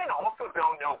 Women also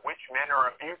don't know which men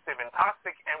are abusive and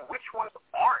toxic and which ones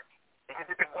aren't. Because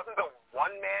if it wasn't the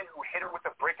one man who hit her with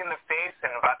a brick in the face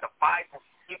and about the 5 to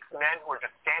 6 men who are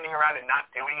just standing around and not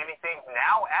doing anything,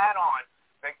 now add on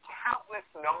the countless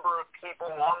number of people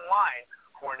online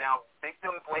who are now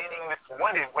victim blaming this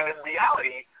woman, when in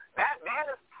reality, that man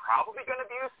is probably going to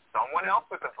abuse someone else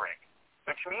with a brick.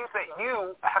 So which means that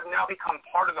you have now become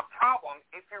part of the problem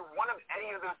if you're one of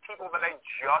any of those people that I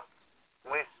just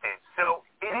listed. So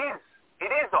it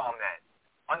is all men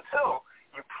until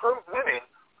you prove women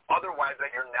otherwise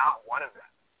that you're not one of them,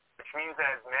 which means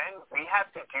that as men, we have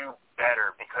to do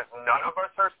better because none of us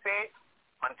are safe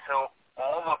until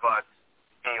all of us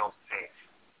feel safe.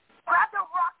 Grab the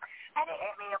rock and it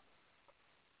hit me.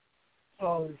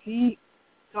 So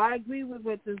I agree with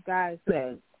what this guy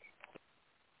said.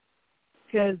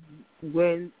 Because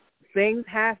when things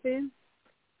happen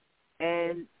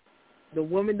and the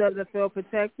woman doesn't feel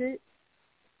protected,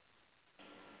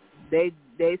 they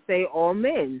say all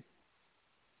men.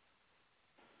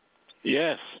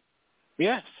 Yes.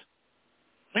 Yeah.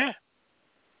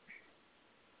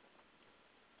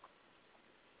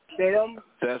 They don't.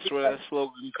 That's where that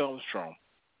slogan comes from.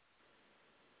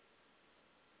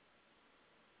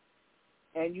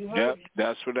 And you heard. Yep,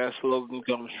 that's where that slogan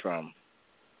comes from.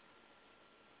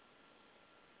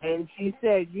 And she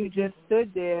said, you just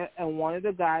stood there, and one of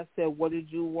the guys said, what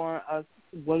did you want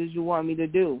me to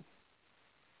do?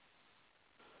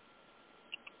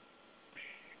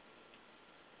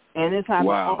 And it's happened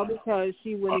all because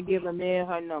she wouldn't give a man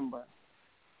her number.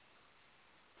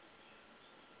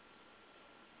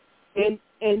 And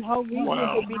her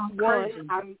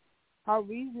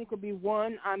reason could be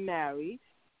one, I'm married,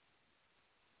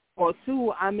 or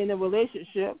two, I'm in a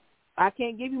relationship. I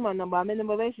can't give you my number. I'm in a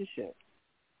relationship.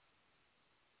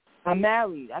 I'm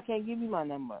married. I can't give you my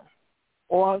number.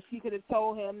 Or she could have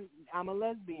told him, I'm a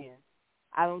lesbian.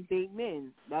 I don't date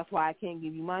men. That's why I can't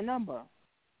give you my number.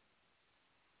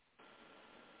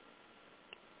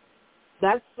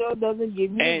 That still doesn't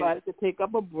give you the right to pick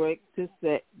up a brick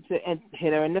and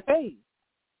hit her in the face.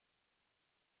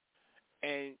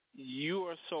 And you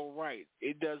are so right.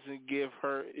 It doesn't give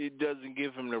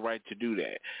him the right to do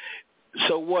that.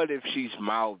 So what if she's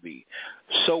mouthy?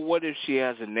 So what if she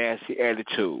has a nasty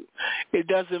attitude? It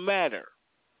doesn't matter.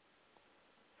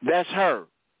 That's her.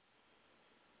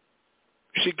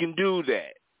 She can do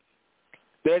that.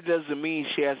 That doesn't mean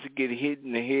she has to get hit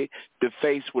in the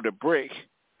face with a brick.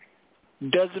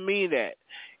 Doesn't mean that.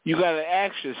 You got to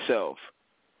ask yourself,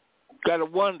 got to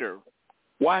wonder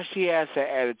why she has that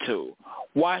attitude,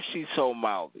 why she's so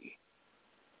mouthy.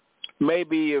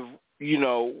 Maybe if,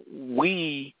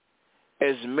 we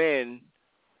as men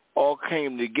all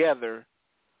came together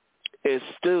and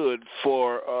stood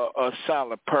for a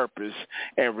solid purpose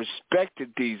and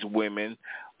respected these women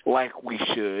like we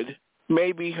should,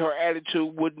 maybe her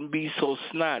attitude wouldn't be so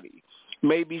snotty.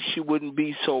 Maybe she wouldn't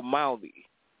be so mouthy.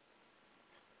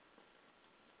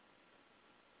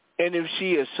 And if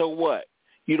she is, so what?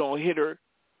 You don't hit her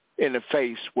in the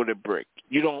face with a brick.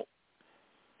 You don't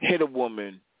hit a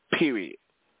woman, period.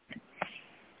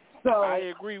 So I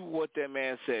agree with what that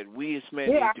man said. We as men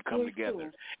need to come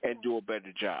together and do a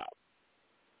better job.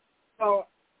 So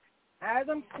as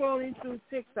I'm scrolling through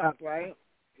TikTok, right?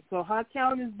 So her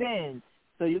account is banned.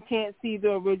 So you can't see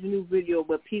the original video,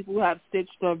 but people have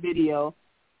stitched her video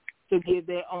to give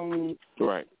their own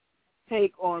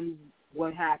take on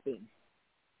what happened.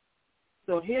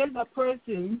 So here's a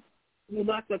person who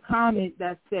left a comment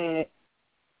that said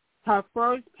her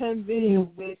first pen video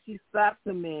where she slaps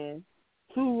a man,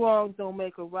 2 wrongs don't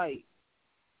make a right.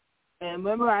 And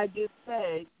remember I just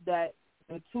said that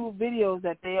the 2 videos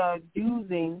that they are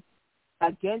using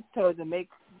against her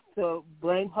to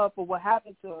blame her for what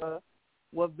happened to her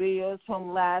were videos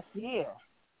from last year.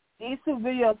 These 2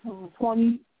 videos from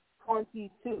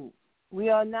 2022. We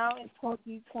are now in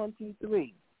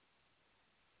 2023.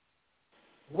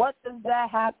 What does that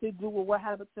have to do with what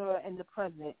happened to her in the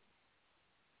present?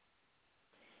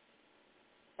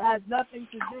 It has nothing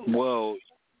to do. Well,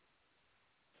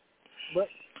 but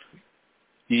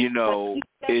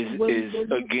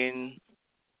again.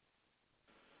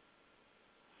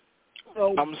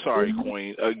 So I'm sorry,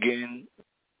 Queen. Again,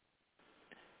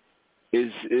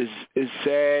 is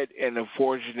sad and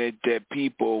unfortunate that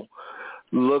people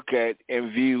look at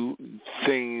and view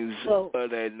things of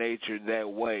that nature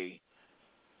that way.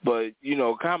 But,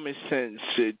 common sense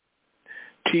should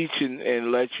teach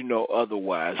and let you know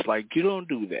otherwise. Like, you don't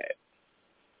do that.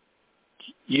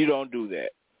 You don't do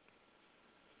that.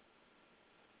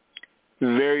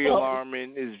 Very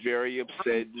alarming, is very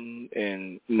upsetting,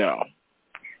 and no.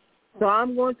 So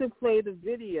I'm going to play the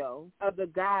video of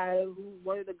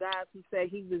one of the guys who said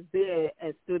he was there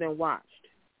and stood and watched.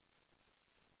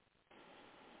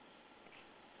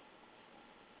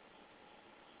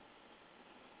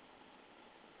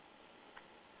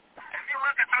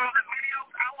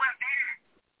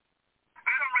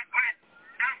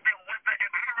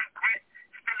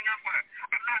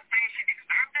 I'm not saying she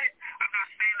deserved it. I'm not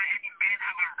saying that any man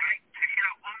have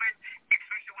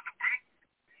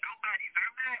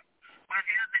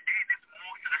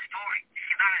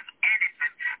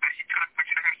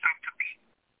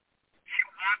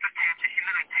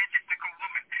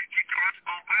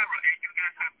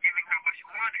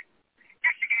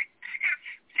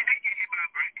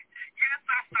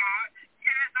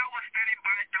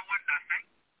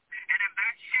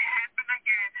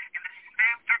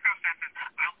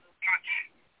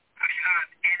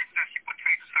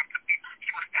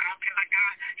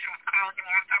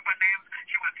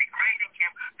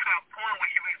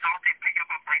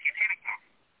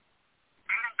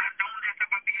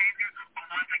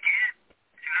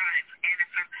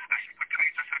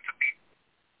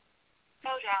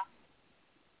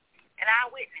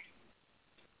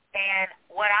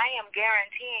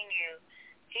guaranteeing you,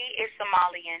 he is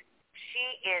Somalian. She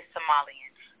is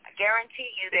Somalian. I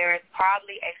guarantee you there is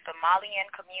probably a Somalian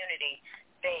community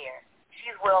there.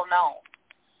 She's well known.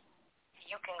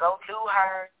 You can go to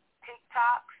her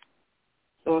TikToks.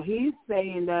 So he's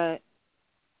saying that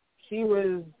she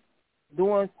was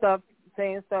doing stuff,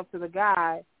 saying stuff to the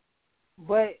guy,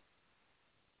 but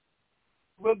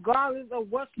regardless of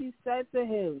what she said to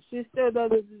him, she still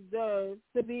doesn't deserve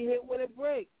to be hit with a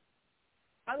brick.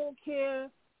 I don't care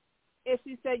if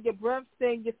she said your breath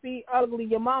stink, your feet ugly,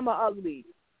 your mama ugly.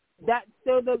 That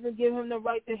still doesn't give him the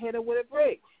right to hit her with a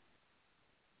brick.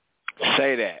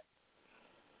 Say that.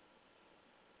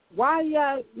 Why are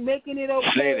y'all making it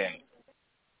okay? Say that.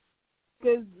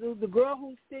 Because the girl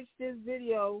who stitched this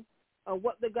video of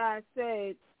what the guy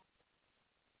said,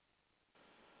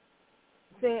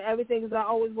 saying everything is not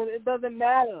always what it doesn't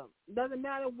matter. It doesn't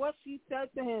matter what she said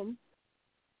to him.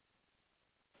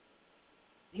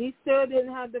 He still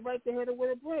didn't have the right to hit her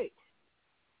with a brick.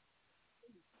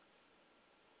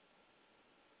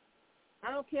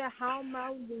 I don't care how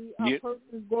mouthy a person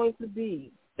is going to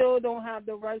be. Still don't have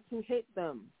the right to hit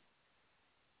them.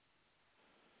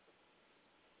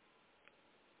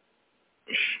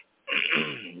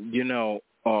 You know,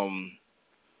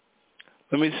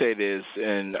 let me say this,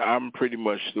 and I'm pretty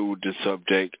much through with the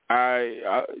subject.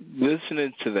 I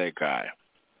listening to that guy,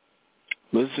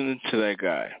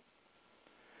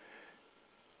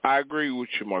 I agree with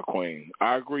you, my queen.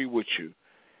 I agree with you.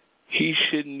 He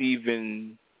shouldn't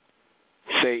even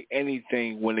say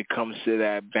anything when it comes to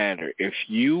that banner. If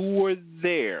you were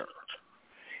there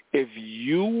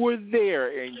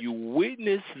and you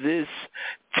witnessed this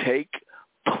take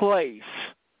place,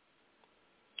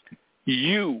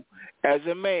 you, as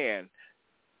a man,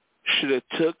 should have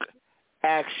took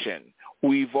action.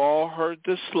 We've all heard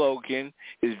the slogan.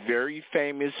 It's very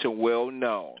famous and well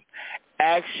known.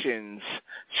 Actions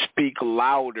speak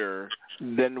louder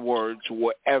than words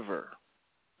whatever.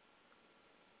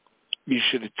 You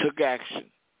should have took action.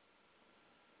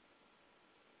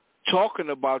 Talking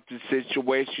about the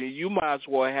situation, you might as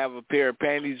well have a pair of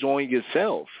panties on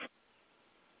yourself.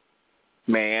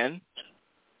 Man,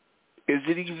 is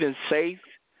it even safe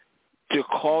to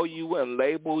call you and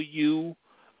label you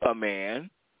a man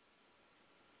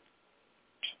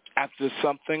after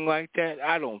something like that?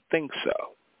 I don't think so.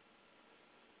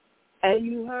 And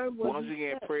you heard what Once he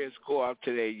again, said. prayers go out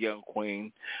to that young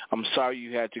queen. I'm sorry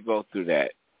you had to go through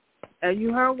that. And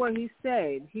you heard what he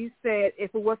said. He said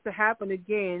if it was to happen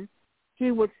again,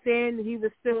 he would still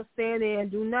stand there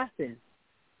and do nothing.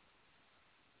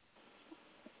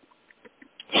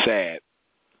 Sad.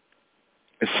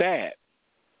 It's sad.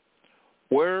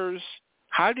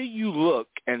 How do you look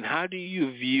and how do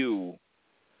you view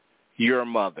your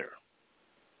mother?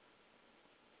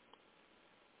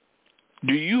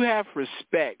 Do you have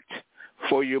respect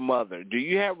for your mother? Do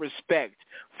you have respect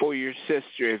for your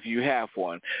sister if you have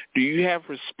one? Do you have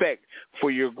respect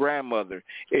for your grandmother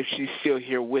if she's still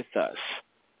here with us?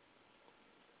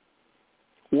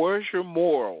 Where's your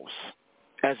morals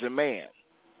as a man?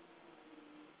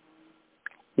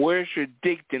 Where's your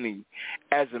dignity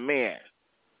as a man?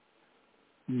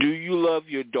 Do you love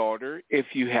your daughter if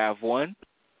you have one?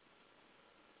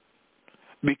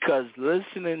 Because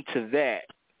listening to that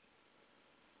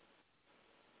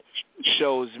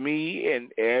shows me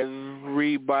and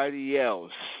everybody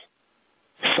else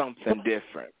something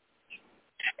different.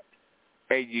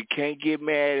 And you can't get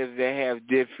mad if they have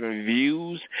different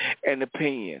views and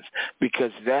opinions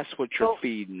because that's what you're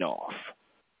feeding off.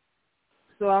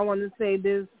 So I want to say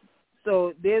this.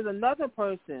 So there's another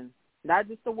person, not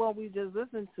just the one we just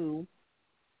listened to,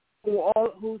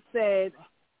 who said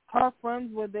her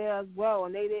friends were there as well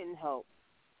and they didn't help.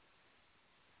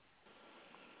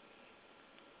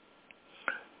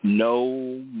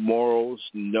 No morals,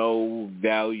 no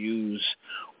values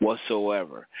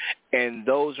whatsoever. And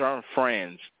those aren't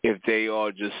friends if they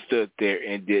all just stood there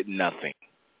and did nothing.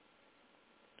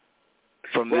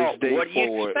 From this day what do you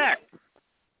forward. expect?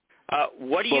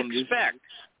 What do you expect?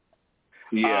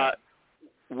 Yeah.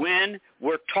 When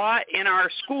we're taught in our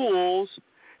schools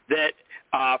that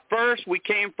first we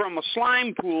came from a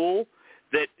slime pool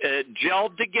that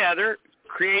gelled together,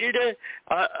 created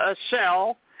a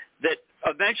cell that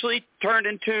eventually turned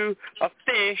into a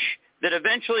fish that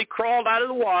eventually crawled out of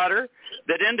the water,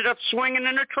 that ended up swinging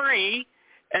in a tree,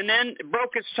 and then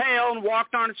broke its tail and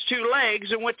walked on its two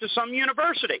legs and went to some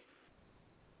university.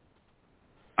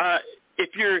 If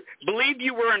you believe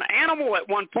you were an animal at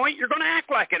one point, you're going to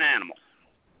act like an animal.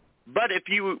 But if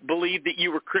you believe that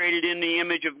you were created in the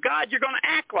image of God, you're going to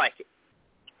act like it.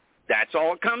 That's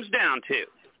all it comes down to.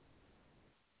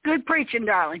 Good preaching,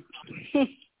 darling.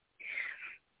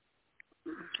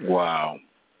 Wow.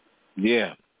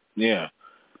 Yeah.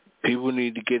 People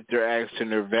need to get their acts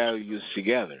and their values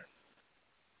together.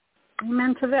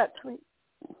 Amen to that, sweet.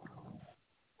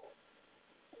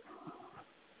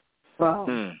 Well,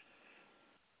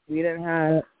 we done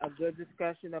had a good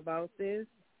discussion about this.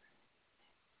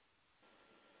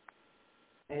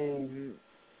 And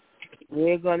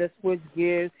we're going to switch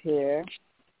gears here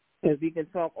because we can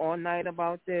talk all night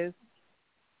about this.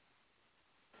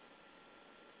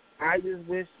 I just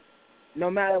wish,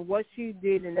 no matter what she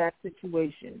did in that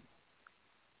situation,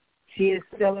 she is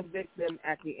still a victim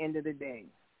at the end of the day.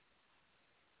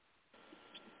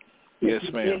 Yes,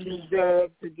 she ma'am. She didn't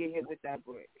deserve to get hit with that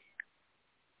brick.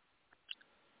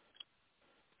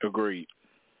 Agreed.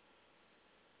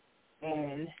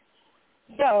 And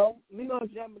so, we're going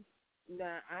to jump.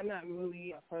 Now, I'm not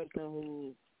really a person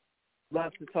who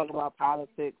loves to talk about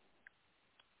politics.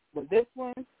 But this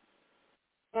one,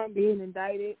 Trump being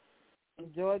indicted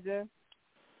in Georgia,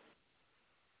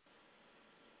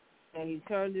 and he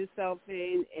turned himself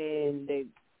in, and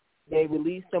they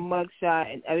released a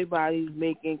mugshot, and everybody's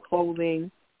making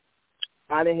clothing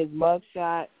out of his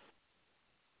mugshot.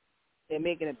 They're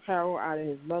making apparel out of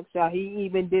his mugshot. He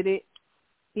even did it.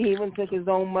 He even took his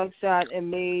own mugshot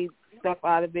and made stuff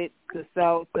out of it to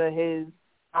sell to his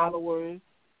followers.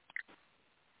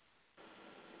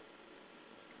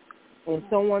 And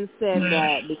someone said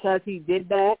that because he did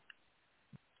that,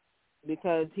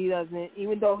 because he doesn't,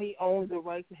 even though he owns the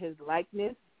right to his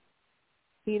likeness,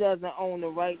 he doesn't own the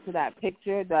right to that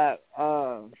picture. He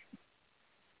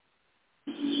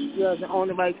doesn't own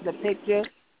the right to the picture.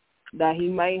 That he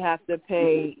might have to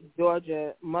pay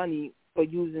Georgia money for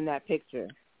using that picture.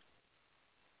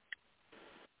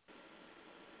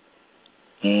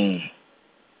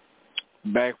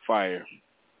 Backfire.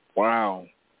 Wow.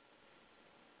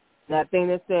 And I think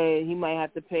they say he might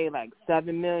have to pay like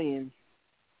 $7 million.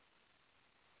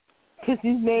 Because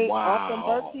he's made off the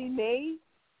merch he made.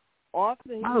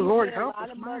 He made a lot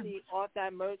of money off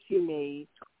that merch he made.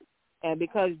 And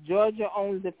because Georgia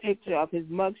owns the picture of his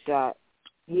mugshot,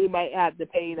 he might have to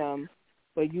pay them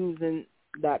for using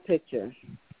that picture.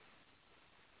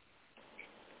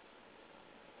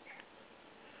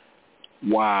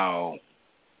 Wow.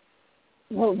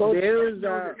 Well, there's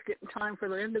it's getting time for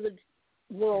the end of the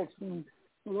world soon.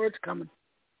 The Lord's coming.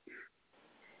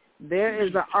 There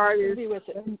is an artist.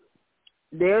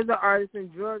 There's an artist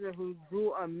in Georgia who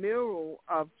drew a mural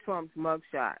of Trump's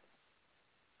mugshot.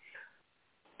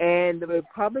 And the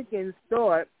Republicans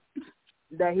thought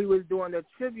that he was doing a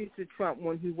tribute to Trump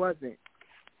when he wasn't.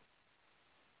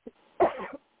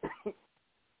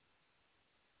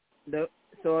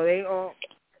 So they all,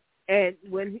 and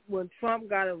when Trump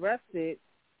got arrested,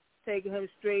 taking him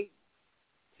straight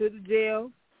to the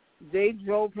jail, they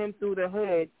drove him through the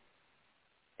hood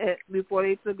before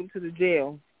they took him to the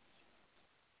jail.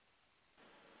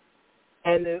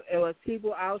 And there was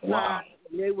people outside, wow.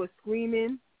 And they were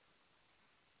screaming,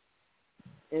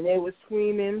 and they were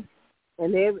screaming,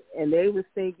 and they was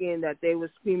thinking that they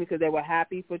were screaming because they were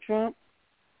happy for Trump.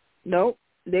 Nope,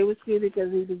 they were screaming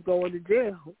because he was going to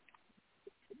jail.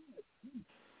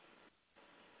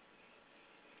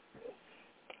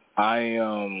 I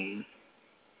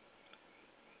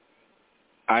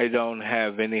don't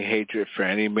have any hatred for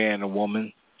any man or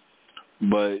woman,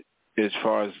 but as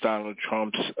far as Donald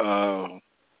Trump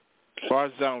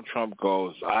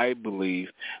goes, I believe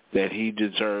that he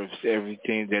deserves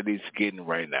everything that he's getting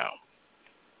right now.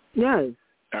 Yes,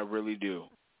 I really do.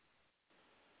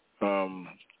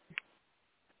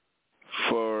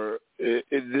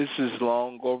 This is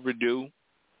long overdue.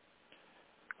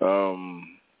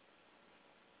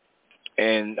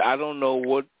 And I don't know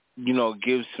what,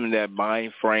 gives him that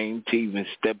mind frame to even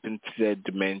step into that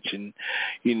dimension,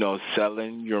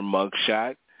 selling your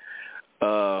mugshot.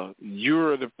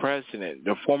 You're the president,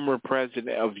 the former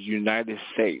president of the United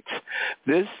States.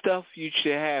 This stuff you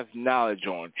should have knowledge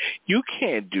on. You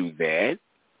can't do that.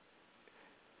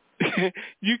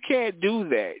 You can't do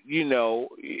that,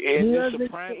 and it's a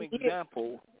prime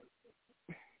example.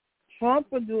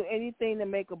 Trump would do anything to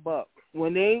make a buck.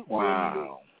 When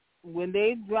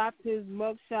they dropped his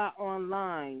mugshot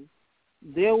online,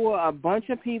 there were a bunch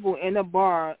of people in the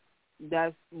bar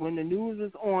that when the news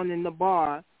was on in the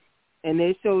bar and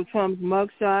they showed Trump's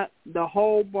mugshot, the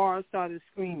whole bar started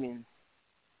screaming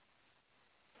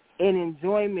in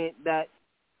enjoyment that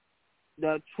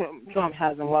Trump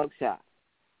has a mugshot.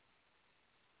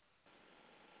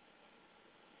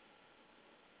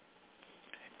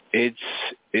 It's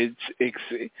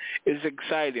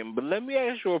exciting, but let me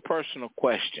ask you a personal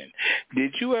question.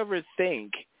 Did you ever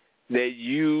think that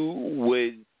you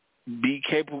would be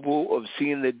capable of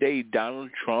seeing the day Donald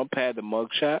Trump had the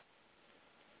mugshot?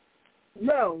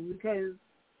 No, because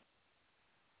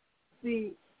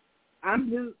see, I'm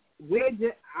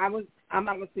not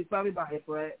gonna speak for everybody,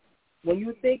 but when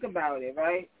you think about it,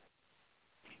 right?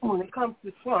 When it comes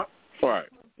to Trump, right?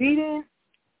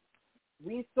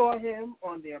 We saw him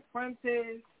on The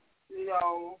Apprentice. You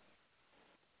know,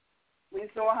 we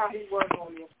saw how he was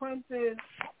on The Apprentice.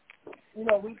 You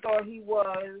know, we thought he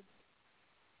was,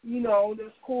 you know,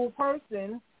 this cool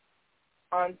person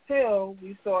until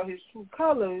we saw his true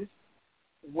colors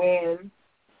when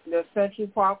the Central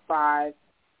Park Five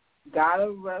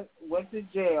went to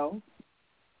jail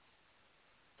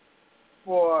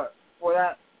for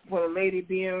the lady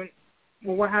being,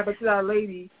 well, what happened to that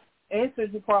lady in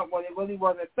Central Park when it really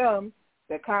wasn't them.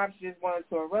 The cops just wanted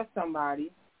to arrest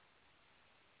somebody.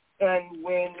 And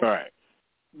when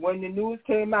the news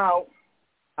came out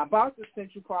about the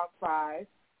Central Park Five,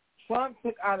 Trump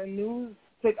took out an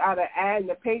ad in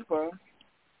the paper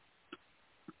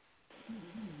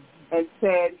and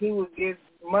said he would give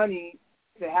money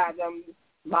to have them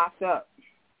locked up.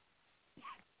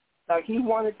 Like, he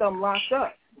wanted them locked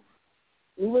up.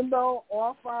 Even though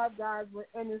all 5 guys were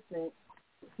innocent,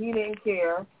 he didn't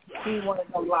care. He wanted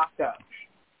them locked up.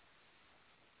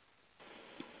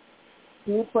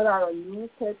 He put out a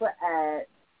newspaper ad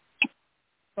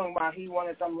talking about he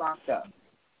wanted them locked up.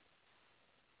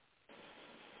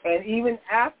 And even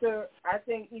after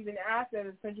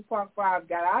the Central Park Five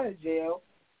got out of jail,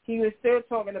 he was still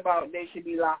talking about they should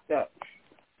be locked up.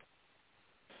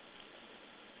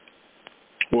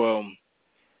 Well,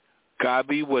 God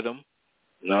be with him.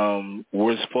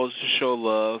 We're supposed to show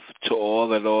love to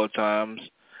all at all times.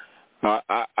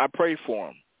 I pray for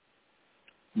him,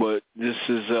 but this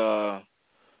is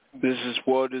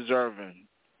well deserving.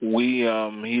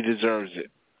 He deserves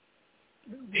it.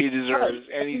 He deserves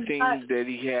anything that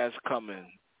he has coming.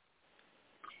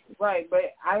 Right,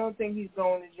 but I don't think he's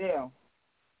going to jail.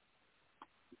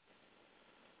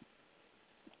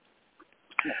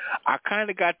 I kind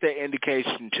of got that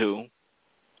indication too.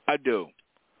 I do.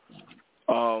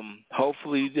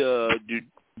 Hopefully the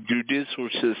judicial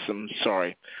system,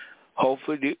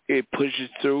 hopefully it pushes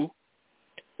through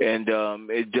and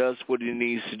it does what it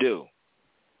needs to do.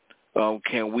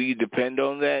 Can we depend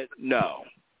on that? No.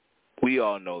 We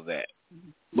all know that.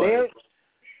 But,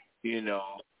 you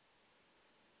know.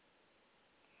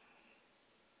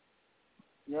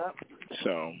 Yep.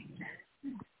 So.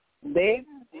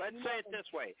 Let's say it this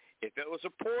way. If it was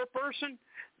a poor person,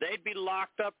 they'd be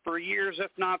locked up for years,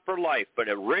 if not for life. But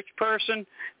a rich person,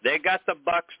 they got the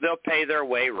bucks. They'll pay their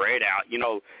way right out. You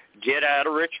know, get out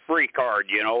of rich free card.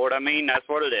 You know what I mean? That's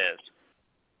what it is.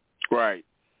 Right.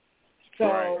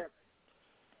 So,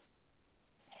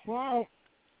 right.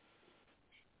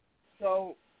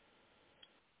 So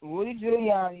Rudy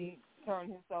Giuliani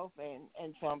turned himself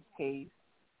in Trump's case.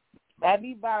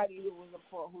 Everybody who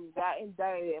got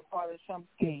indicted as part of Trump's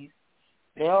case,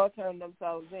 they all turned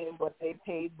themselves in, but they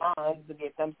paid bonds to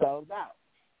get themselves out.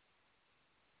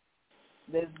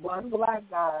 There's one black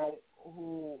guy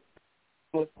who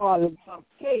was part of Trump's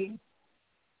case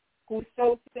who's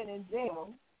still sitting in jail,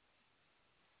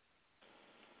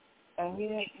 and he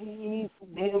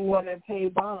didn't want to pay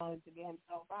bonds to get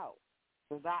himself out.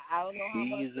 Because I don't know how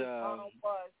much the bond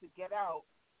was to get out,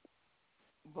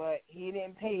 but he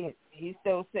didn't pay it. He's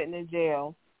still sitting in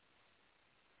jail,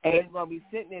 and he's going to be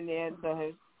sitting in there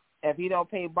until if he don't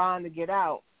pay bond to get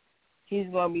out, he's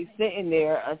going to be sitting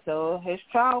there until his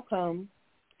trial comes,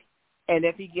 and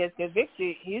if he gets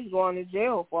convicted, he's going to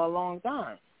jail for a long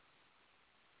time.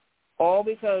 All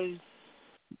because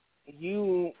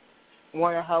you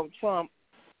want to help Trump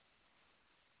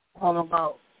talk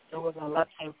about it was an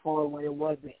election fraud when it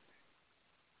wasn't.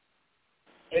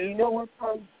 And you know what's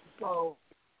funny? So,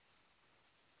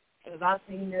 because I've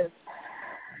seen this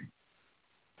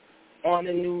on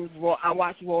the news. Well, I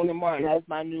watch Roland Martin. That's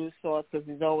my news source because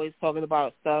he's always talking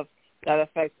about stuff that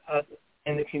affects us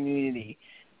in the community.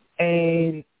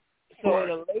 And so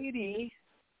the lady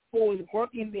who was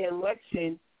working the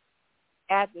election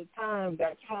at the time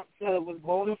that Trump said it was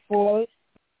voter fraud,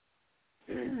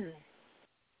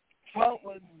 Trump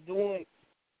was being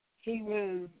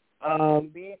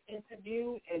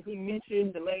interviewed, and he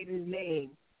mentioned the lady's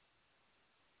name.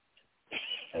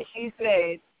 And she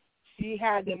said she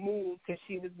had to move because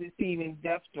she was receiving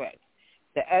death threats.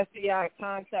 The FBI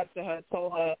contacted her,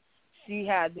 told her she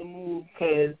had to move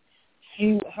because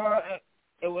it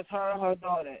was her and her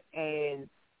daughter. And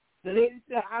the lady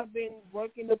said, I've been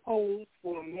working the polls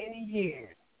for many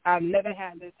years. I've never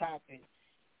had this happen.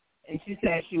 And she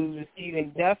said she was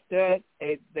receiving death threats.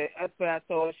 The FBI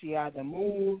told her she had to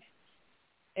move.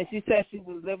 And she said she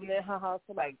was living in her house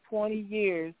for like 20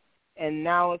 years, and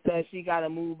now it says she got to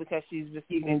move because she's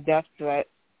receiving death threats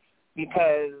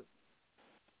because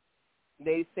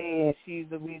they saying she's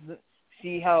the reason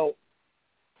she helped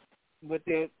with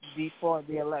before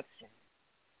the election.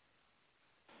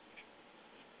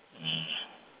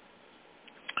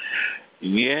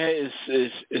 Yeah,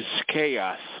 it's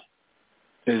chaos.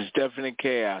 It's definite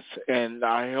chaos, and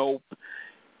I hope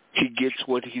he gets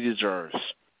what he deserves.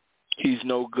 He's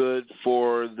no good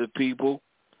for the people.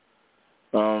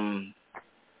 And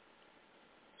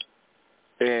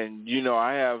you know,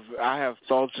 I have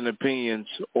thoughts and opinions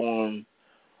on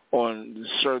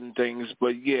certain things,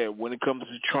 but yeah, when it comes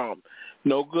to Trump,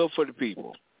 no good for the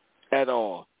people at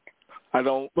all. I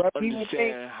don't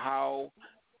understand how.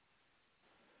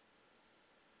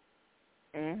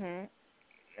 Mhm.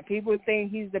 People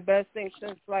think he's the best thing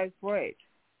since sliced bread.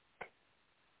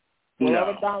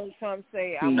 Whatever Donald Trump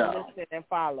say, I'm gonna listen and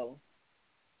follow.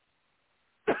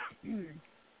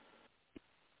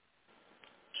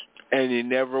 And he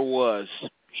never was.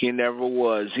 He never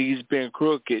was. He's been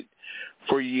crooked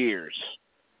for years,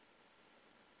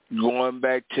 going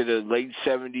back to the late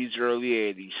 70s, early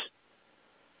 80s.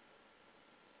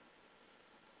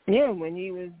 Yeah, when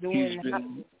he was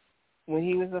doing, when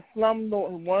he was a slum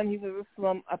lord.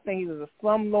 I think he was a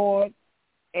slum lord,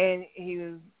 and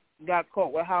he got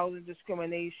caught with housing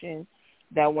discrimination.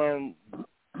 That when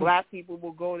black people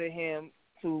would go to him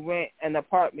to rent an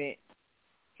apartment,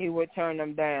 he would turn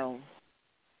them down.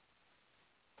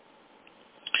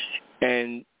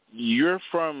 And you're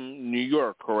from New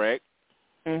York, correct?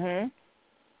 Mhm.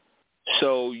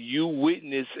 So you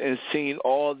witnessed and seen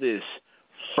all this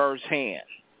firsthand.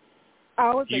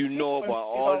 You know about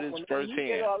all this firsthand. When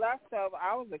he did all that stuff,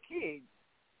 I was a kid,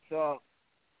 so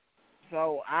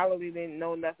I really didn't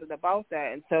know nothing about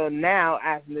that until now,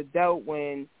 as an adult.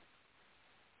 When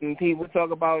people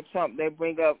talk about Trump, they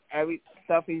bring up every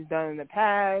stuff he's done in the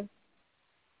past.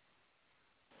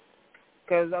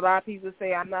 Because a lot of people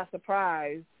say, I'm not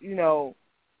surprised. You know,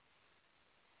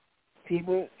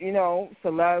 people,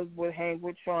 celebs would hang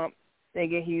with Trump,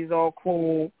 thinking he's all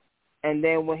cool, and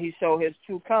then when he showed his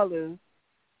true colors,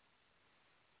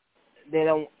 they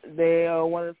don't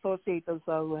want to associate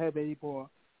themselves with him anymore.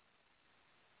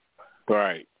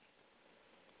 Right.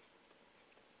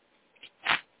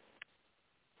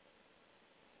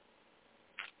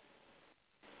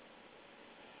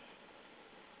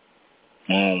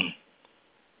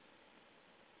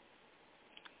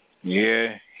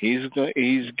 Yeah, he's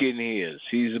getting his.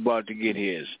 He's about to get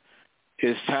his.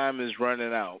 His time is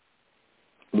running out.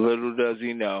 Little does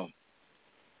he know.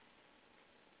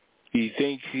 He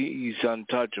thinks he's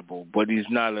untouchable, but he's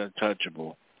not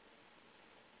untouchable.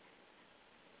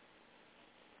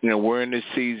 You know, we're in a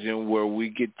season where we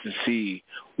get to see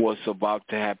what's about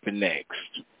to happen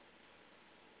next.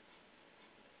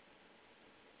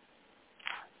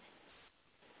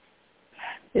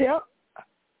 Yep.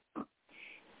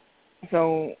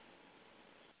 So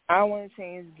I want to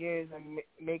change gears and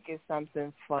make it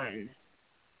something fun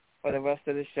for the rest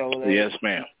of the show. Yes,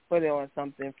 ma'am. Put it on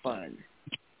something fun.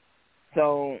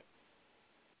 So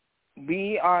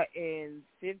we are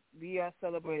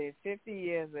celebrating 50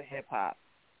 years of hip hop.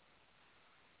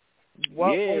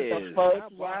 What was the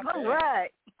first rap? All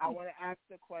right. I want to ask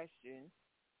the question.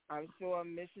 I'm sure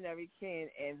Missionary Ken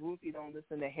and Ruthie don't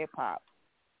listen to hip hop,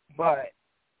 but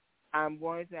I'm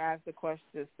going to ask the question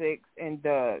to Six and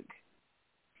Doug.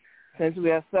 Since we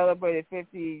have celebrated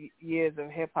 50 years of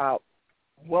hip hop,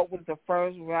 what was the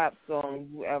first rap song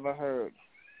you ever heard?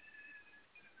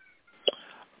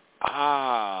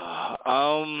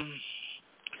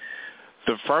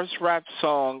 The first rap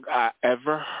song I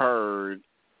ever heard,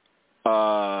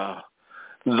 The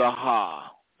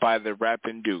Ha by the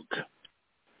Rappin' Duke.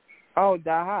 Oh,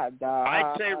 Da Ha.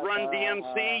 I'd say Run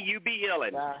DMC, You Be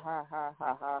Illin'. Da Ha ha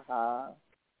ha ha ha.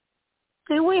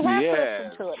 See, we have to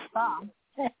listen to it, Tom.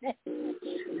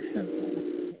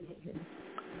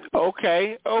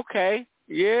 Okay,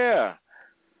 yeah.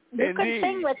 You Indeed. can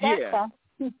sing with that song.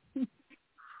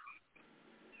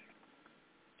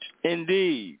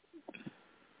 Indeed.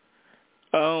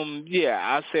 Yeah,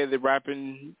 I say the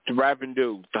rapping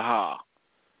dude, the Ha.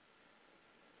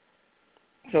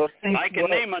 So I can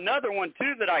name another one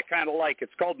too that I kind of like.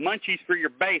 It's called Munchies for Your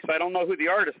Bass. I don't know who the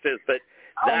artist is, but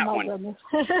that one. Goodness.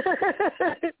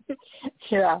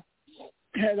 Yeah,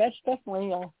 that's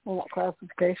definitely in that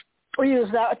classification. We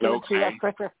use that to our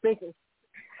preferred speakers.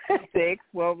 Six,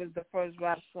 what was the first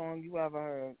rap song you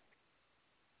ever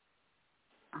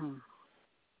heard?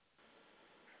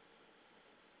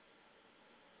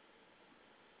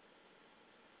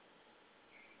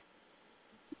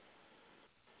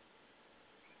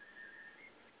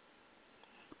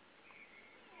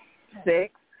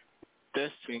 6.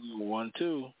 That's 1,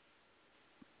 2.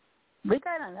 We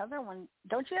got another one.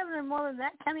 Don't you have any more than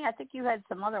that, Kenny? I think you had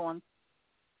some other ones.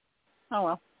 Oh,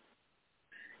 well.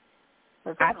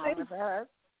 I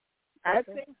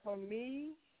think for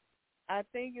me, I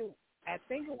think it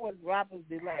was Rapper's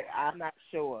Delight. I'm not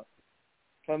sure.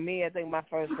 For me, I think my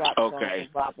first rap song was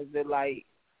Rapper's Delight.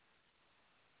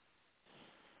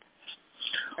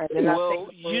 And then I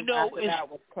think after that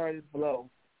was Curtis Blow.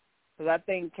 Because I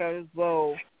think Curtis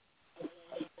Blow,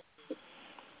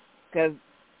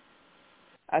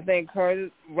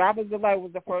 Rapper's Delight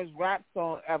was the first rap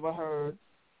song ever heard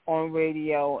on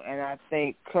radio, and I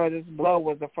think Curtis Blow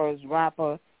was the first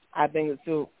rapper I think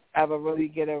to ever really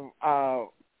get a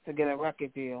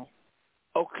record deal.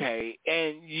 Okay,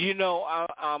 and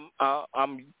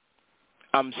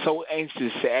I'm so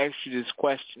anxious to ask you this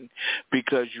question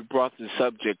because you brought the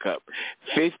subject up.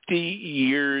 50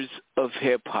 years of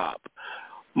hip hop,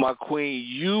 my queen.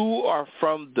 You are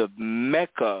from the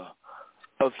Mecca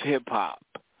of hip hop.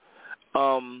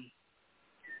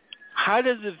 How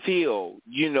does it feel,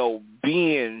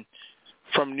 being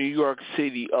from New York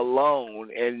City alone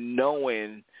and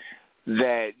knowing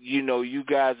that, you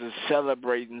guys are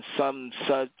celebrating something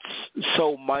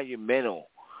so monumental?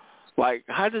 Like,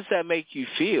 how does that make you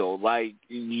feel? Like,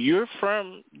 you're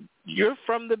from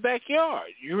the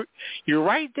backyard. You're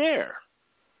right there.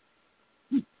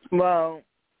 Well,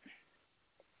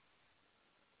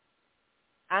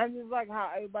 I'm just like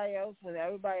how everybody else,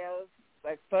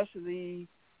 like especially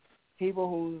people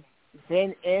who's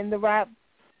been in the rap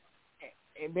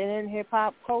and been in hip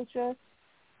hop culture,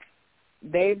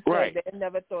 they've said they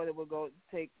never thought it would go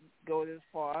this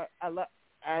far. And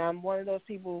I'm one of those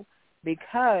people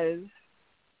because,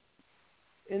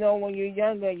 when you're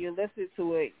younger and you listen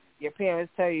to it, your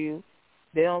parents tell you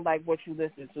they don't like what you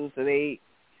listen to, so they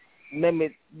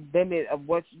there's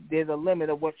a limit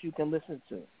of what you can listen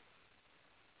to.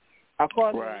 Of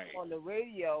course, on the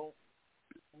radio,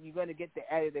 you're going to get the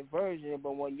edited version,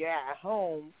 but when you're at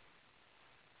home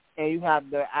and you have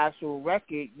the actual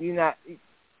record,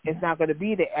 it's not going to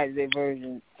be the edited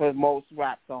version for most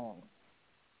rap songs.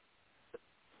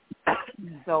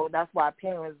 So that's why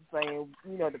parents are saying,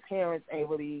 the parents ain't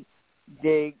really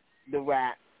dig the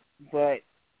rap. But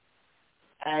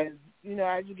as you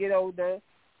get older,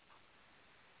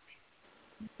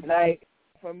 like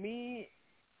for me,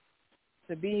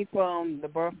 to be from the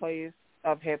birthplace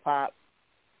of hip hop,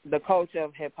 the culture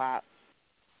of hip hop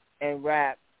and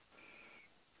rap,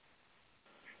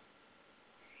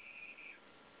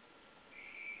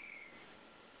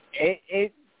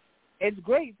 it's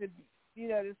great to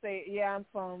to say, yeah, I'm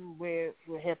from where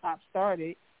hip hop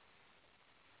started.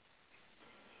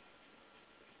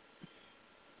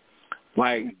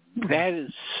 Like,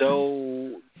 that's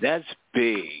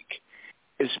big,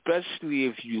 especially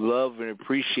if you love and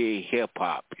appreciate hip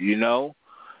hop, little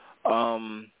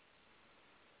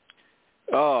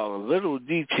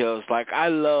details. Like, I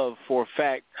love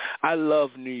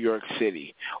New York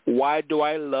City. Why do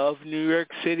I love New York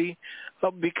City?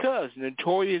 Because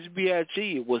Notorious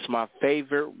B.I.G. was my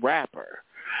favorite rapper.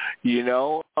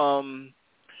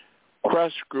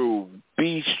 Crush Groove,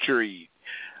 B Street,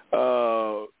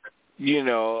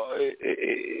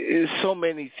 it's so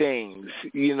many things.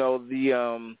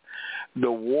 The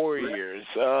Warriors,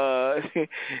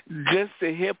 just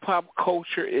the hip hop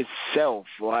culture itself.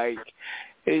 Like,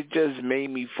 it just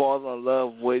made me fall in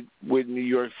love with New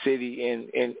York City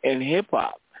and hip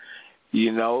hop.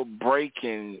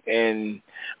 Breaking and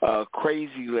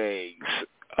Crazy Legs.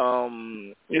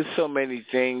 There's so many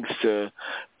things to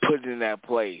put in that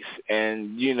place.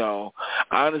 And,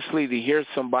 honestly, to hear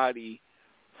somebody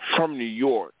from New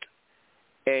York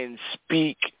and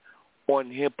speak on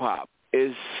hip hop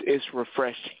is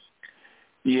refreshing.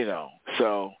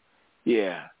 So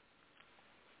yeah.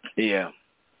 And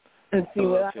see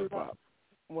what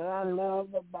I love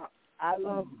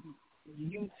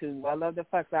YouTube. I love the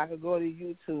fact that I could go to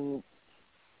YouTube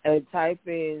and type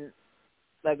in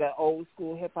like an old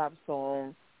school hip hop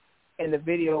song and the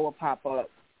video will pop up.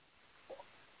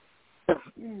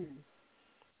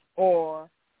 Or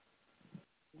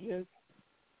just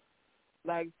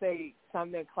like say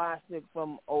something classic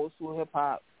from old school hip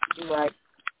hop,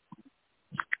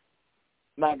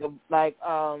 like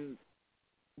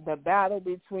the battle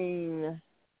between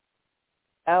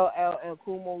LL and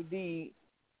Kumo D.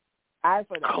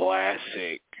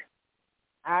 Classic.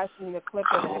 I seen the clip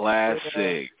of that.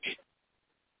 Classic.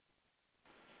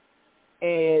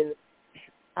 And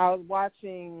I was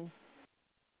watching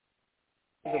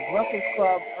The Breakfast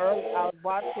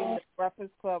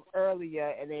Club earlier,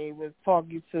 and they was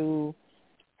talking to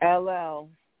LL,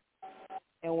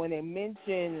 And when they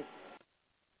mentioned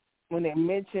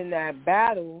that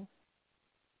battle,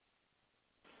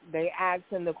 they asked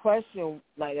him the question,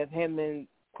 like, if him and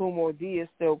Kool D is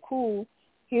still cool.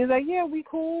 He's like, yeah, we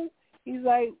cool. He's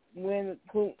like, when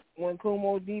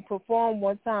Kool D performed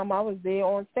one time, I was there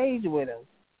on stage with him.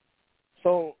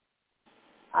 So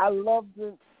I love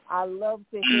to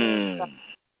hear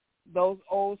those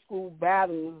old school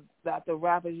battles that the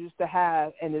rappers used to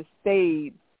have, and it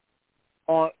stayed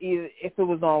on either, if it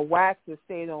was on wax, it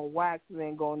stayed on wax and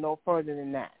then go no further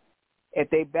than that. If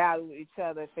they battled each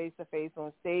other face to face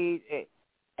on stage,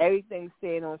 everything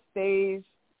stayed on stage,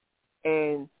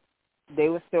 and they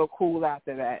were still cool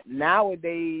after that.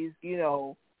 Nowadays,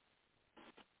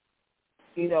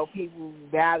 people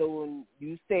battle and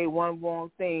you say one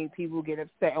wrong thing, people get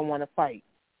upset and want to fight.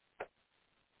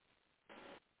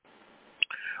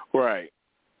 Right.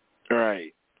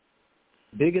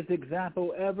 Biggest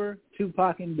example ever,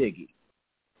 Tupac and Biggie.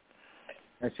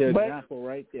 That's your example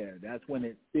right there. That's when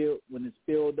it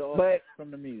spilled off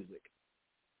from the music.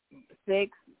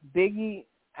 Biggie,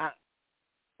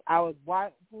 I was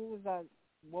watching.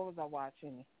 What was I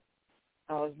watching?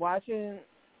 I was watching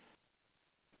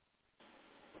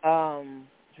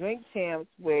Drink Champs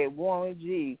with Warren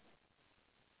G.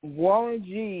 Warren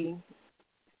G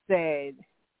said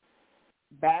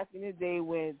back in the day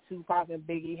when Tupac and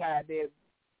Biggie had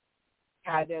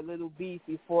their little beef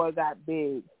before it got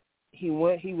big. He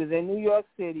was in New York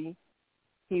City.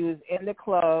 He was in the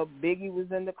club. Biggie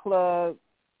was in the club.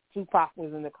 Tupac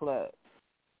was in the club.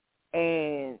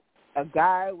 And a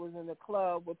guy was in the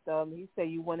club with them. He said,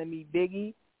 "You want to meet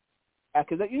Biggie?"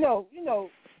 Because in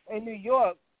New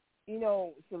York,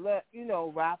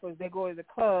 rappers, they go to the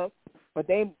club, but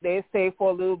they stay for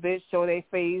a little bit, show their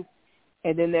face,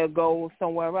 and then they'll go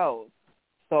somewhere else.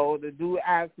 So the dude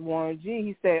asked Warren G.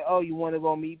 He said, "Oh, you want to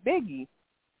go meet Biggie?"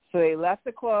 So they left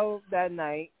the club that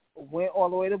night, went all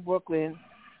the way to Brooklyn.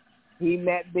 He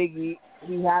met Biggie.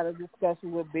 He had a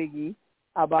discussion with Biggie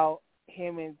about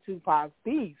him and Tupac's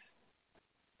beef.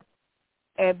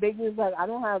 And Biggie was like, "I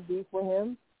don't have beef with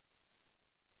him."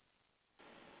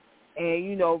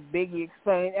 And, Biggie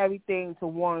explained everything to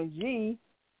Warren G.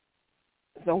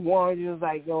 So Warren G was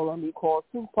like, "Yo, let me call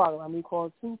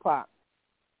Tupac.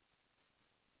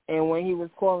 And when he was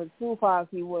calling Tupac,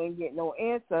 he wouldn't get no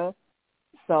answer.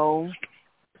 So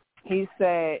he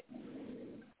said,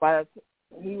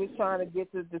 he was trying to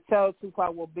get to tell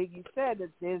Tupac what Biggie said,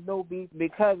 that there's no beef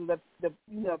because of the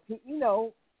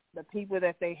people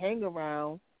that they hang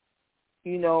around.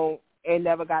 It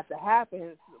never got to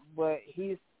happen. But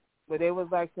they was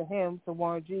like to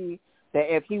Warren G,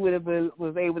 that if he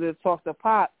was able to talk to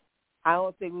Pop, I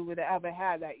don't think we would have ever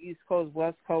had that East Coast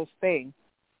West Coast thing.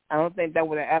 I don't think that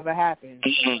would have ever happened.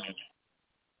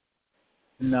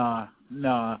 Nah.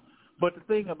 But the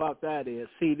thing about that is,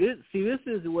 this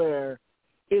is where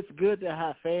it's good to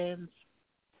have fans,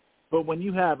 but when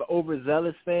you have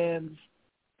overzealous fans,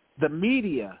 the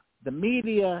media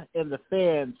and the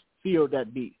fans feel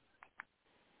that beef.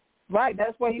 Right,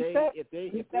 that's what he said.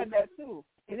 He said that too.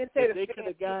 He didn't say if they could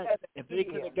have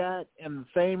got in the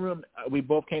same room, we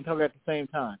both can't talk at the same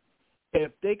time.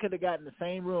 If they could have gotten in the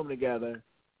same room together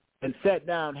and sat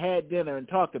down, had dinner, and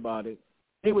talked about it,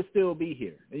 they would still be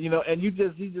here. And you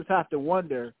just have to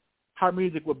wonder how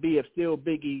music would be if still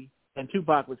Biggie and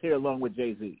Tupac was here along with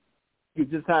Jay-Z.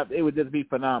 It would just be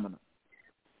phenomenal.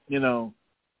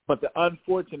 But the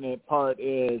unfortunate part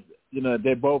is,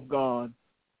 they're both gone.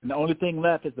 And the only thing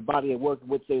left is the body of work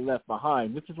which they left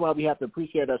behind, which is why we have to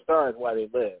appreciate our stars while they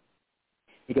live.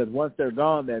 Because once they're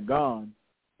gone, they're gone.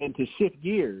 And to shift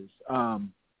gears,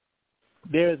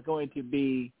 there's going to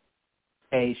be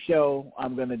a show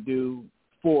I'm going to do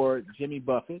for Jimmy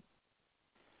Buffett.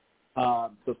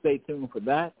 So stay tuned for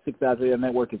that. 6 Eyes Radio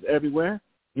Network is everywhere.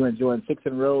 You're enjoying 6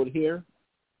 and Road here.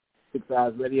 6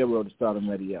 Eyes Radio, Road to Stardom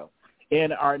Radio.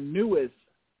 And our newest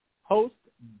host,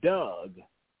 Doug.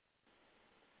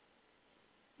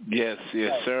 Yes,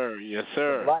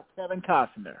 sir. Black Kevin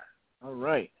Costner. All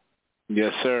right.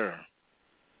 Yes, sir.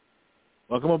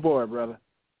 Welcome aboard, brother.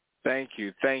 Thank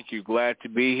you. Glad to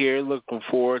be here. Looking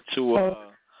forward to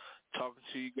talking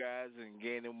to you guys and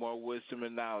gaining more wisdom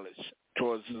and knowledge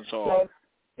towards us all.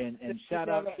 And shout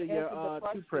out to your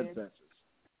 2 princesses.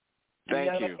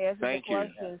 Thank you.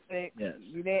 Yes.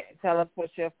 You didn't tell us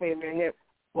what's your favorite hip.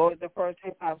 What was the first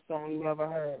hip-hop song you ever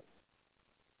heard?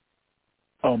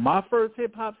 Oh, my first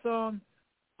hip-hop song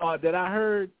that I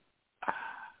heard,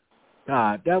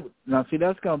 God,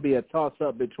 that's going to be a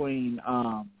toss-up between,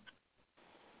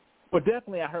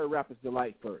 definitely I heard Rapper's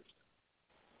Delight first.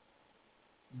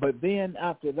 But then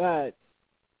after that,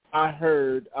 I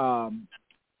heard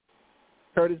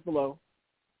Curtis Blow,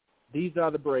 These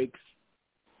Are the Breaks,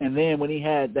 and then when he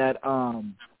had that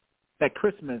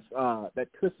Christmas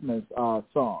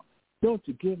song, Don't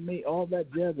You Give Me All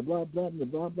That Jazz, blah, blah, blah,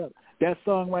 blah, blah. That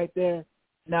song right there.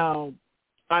 Now,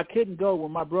 I couldn't go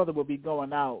when my brother would be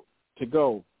going out to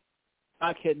go.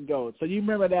 I couldn't go. So you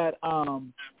remember that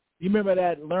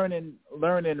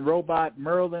learning robot,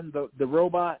 Merlin, the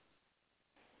robot?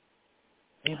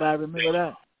 Anybody remember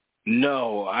that?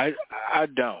 No, I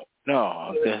don't.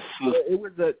 No.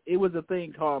 It was a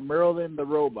thing called Merlin the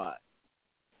robot.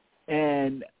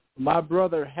 And my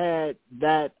brother had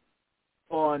that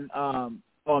on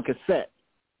cassette.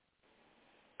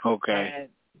 Okay. And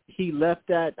he left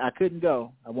that. I couldn't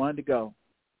go. I wanted to go.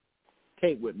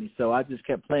 Tape with me, so I just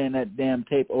kept playing that damn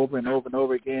tape over and over and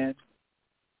over again.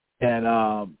 And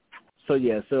so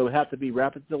it would have to be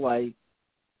Rapid Delight.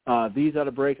 These Are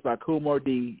the Breaks by Kool Moe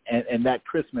Dee, and that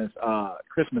Christmas song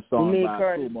by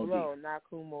Curtis Kool Moe Blow, Dee. not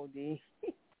Kool Moe Dee.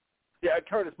 Yeah,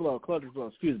 Curtis Blow.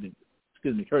 Excuse me,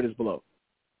 Curtis Blow.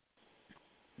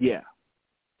 Yeah.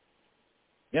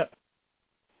 Yep.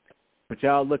 But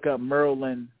y'all look up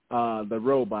Merlin the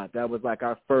robot. That was like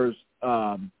our first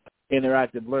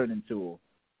interactive learning tool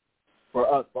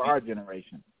for us, for our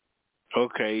generation.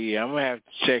 Okay, yeah, I'm going to have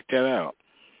to check that out.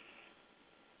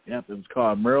 Yep, it was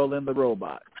called Merlin the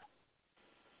Robot.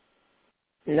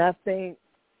 And I think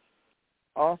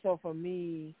also for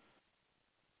me,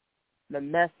 the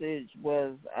message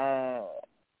was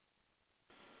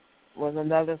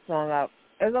another song.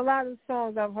 There's a lot of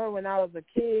songs I've heard when I was a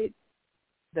kid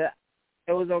that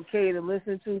it was okay to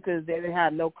listen to because they didn't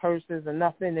have no curses or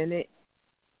nothing in it,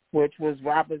 which was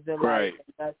Rapid Delight, right.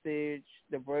 The Message,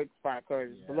 The Breaks by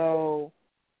Curtis Blow.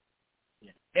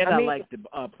 Yeah. And I like the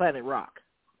Planet Rock.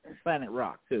 Planet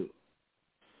Rock, too.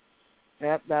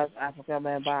 Yep, that's Africa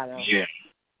Bambaataa. Yeah.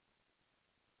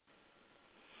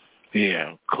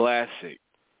 Yeah, classic.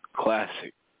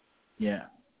 Yeah.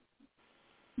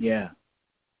 Yeah.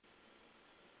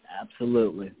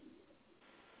 Absolutely.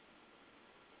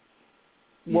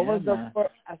 What was the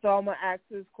first? So I'm gonna ask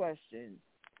this question: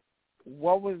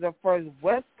 what was the first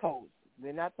West Coast?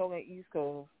 We're not talking East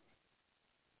Coast.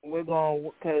 We're going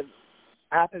because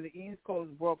after the East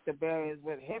Coast broke the barriers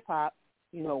with hip hop,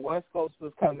 West Coast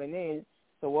was coming in.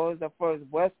 So what was the first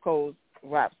West Coast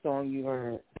rap song you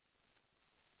heard?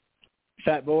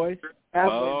 Fat Boys. Fat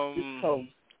Boys is East Coast.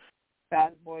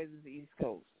 Fat Boys is East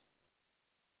Coast.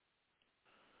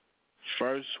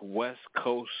 First West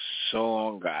Coast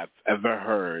song I've ever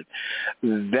heard.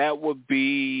 That would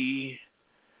be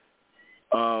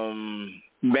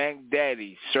Mac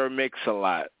Daddy, Sir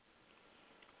Mix-a-Lot,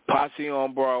 Posse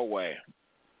on Broadway.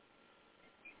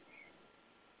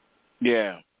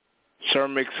 Yeah, Sir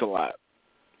Mix-a-Lot.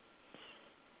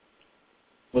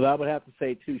 Well, I would have to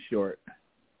say Too Short.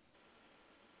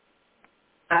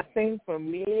 I think for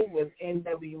me it was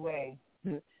NWA,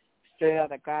 Straight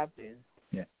Outta Compton.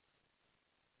 Yeah.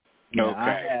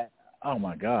 Okay. Oh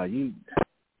my God,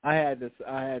 I had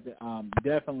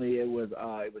definitely it was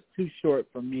Too Short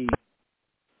for me,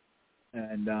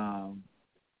 and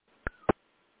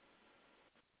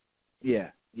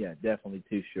definitely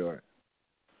Too Short.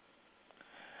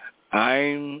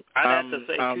 I'd have to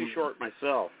say Too Short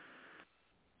myself.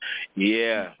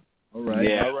 Yeah. All right.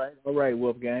 Yeah. All right,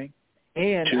 Wolfgang.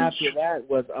 And after that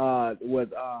was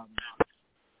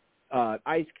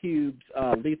Ice Cube's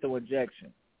Lethal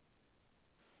Injection.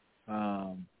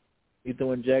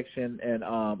 Lethal Injection and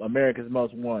America's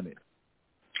Most Wanted.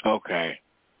 Okay.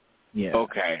 Yeah.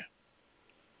 Okay.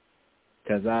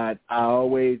 Because I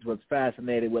always was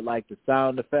fascinated with like the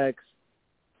sound effects.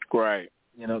 Right.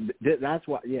 That's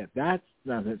why. Yeah. That's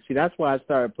why I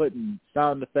started putting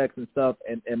sound effects and stuff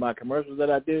in my commercials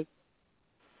that I do.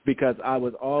 Because I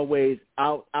was always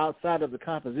outside of the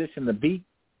composition, the beat.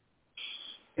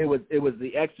 It was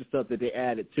the extra stuff that they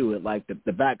added to it, like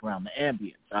the background, the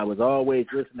ambience. I was always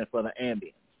listening for the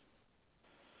ambience.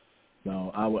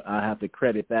 So I have to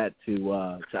credit that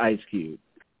to Ice Cube.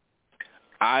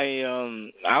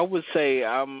 I would say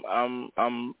I'm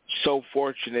so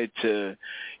fortunate to,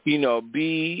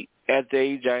 be at the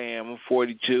age I am. I'm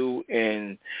 42,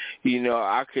 and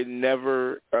I could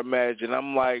never imagine.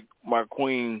 I'm like my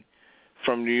queen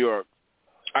from New York.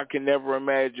 I can never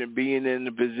imagine being in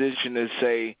the position to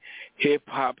say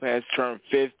hip-hop has turned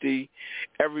 50.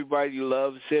 Everybody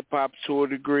loves hip-hop to a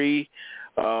degree.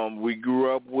 We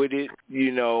grew up with it,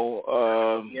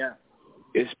 Yeah.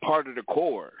 It's part of the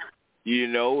core,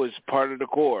 it's part of the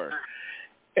core.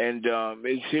 And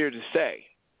it's here to stay,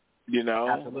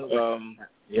 Absolutely.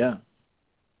 Yeah.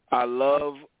 I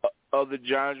love other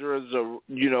genres of,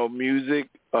 music.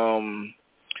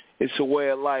 it's a way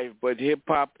of life. But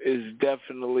hip-hop is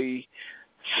definitely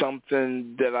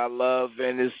something that I love,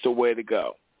 and it's the way to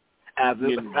go.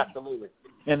 Absolutely. Absolutely.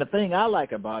 And the thing I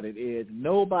like about it is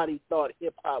nobody thought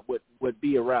hip-hop would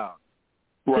be around.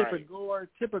 Right.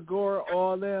 Tipper Gore,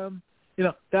 all them. You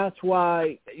know, that's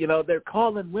why, you know, they're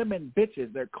calling women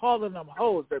bitches. They're calling them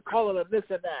hoes. They're calling them this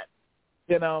and that.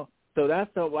 You know, so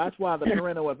that's why the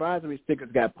parental advisory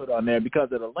stickers got put on there,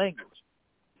 because of the language.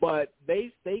 But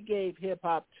they gave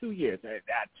hip-hop 2 years.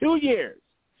 2 years.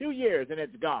 2 years, and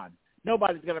it's gone.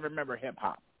 Nobody's going to remember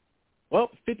hip-hop. Well,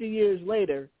 50 years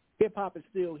later, hip-hop is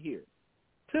still here.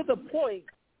 To the point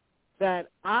that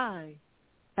I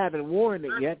haven't worn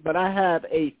it yet, but I have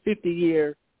a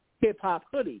 50-year hip-hop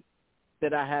hoodie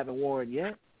that I haven't worn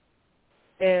yet.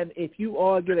 And if you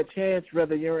all get a chance,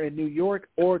 whether you're in New York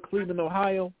or Cleveland,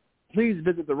 Ohio, please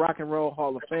visit the Rock and Roll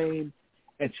Hall of Fame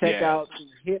and check out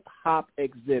the hip-hop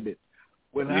exhibit.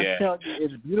 When I tell you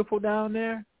it's beautiful down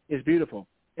there, it's beautiful.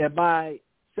 And by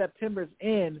September's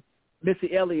end,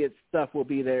 Missy Elliott's stuff will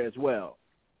be there as well.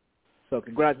 So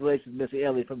congratulations, Missy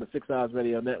Elliott from the 6 Hours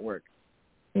Radio Network.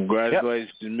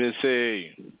 Congratulations,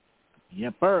 Missy.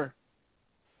 Yep, sir.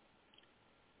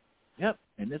 Yep,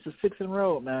 and this is 6 in a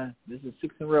row, man. This is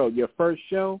 6 in a row. Your first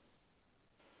show.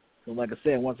 So like I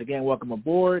said, once again, welcome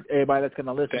aboard. Everybody that's going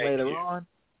to listen later on.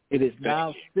 It is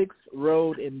now 6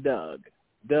 Road and Doug.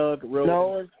 Doug Road.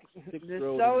 No,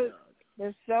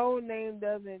 the show name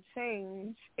doesn't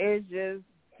change. It's just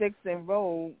 6 and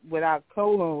Road with our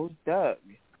co-host, Doug.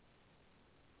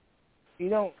 You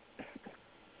don't,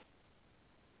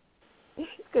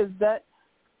 because that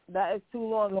is too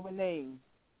long of a name.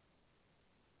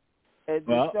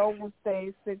 The show will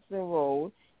stay 6 and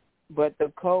Road, but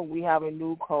we have a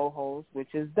new co-host,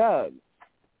 which is Doug.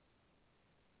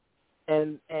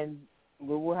 And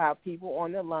we will have people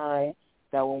on the line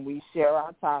that when we share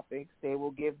our topics, they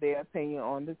will give their opinion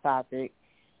on the topic.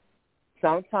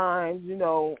 Sometimes, you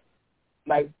know,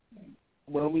 like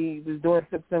when we was doing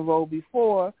 6 and Roll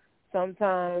before,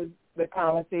 sometimes the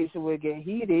conversation would get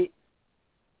heated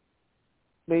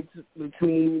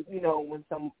between, when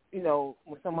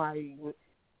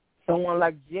someone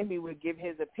like Jimmy would give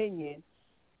his opinion,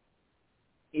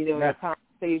 the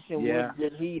conversation would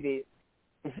get heated.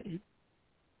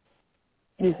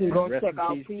 You can go check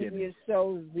out previous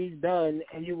shows we've done,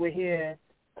 and you would hear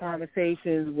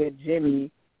conversations with Jimmy.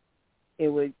 It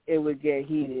would get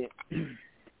heated.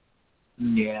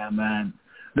 Yeah, man.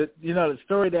 The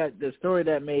story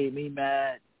that made me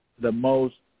mad the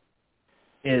most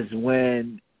is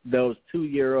when those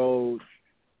 2-year-olds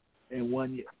and what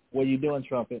are you doing,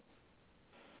 Trumpet?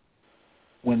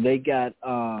 When they got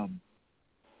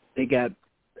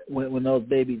when those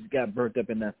babies got burnt up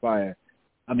in that fire.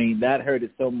 I mean, that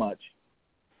hurted so much,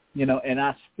 and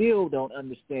I still don't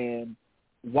understand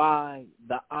why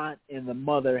the aunt and the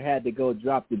mother had to go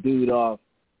drop the dude off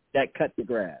that cut the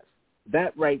grass.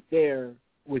 That right there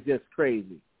was just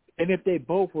crazy. And if they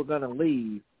both were going to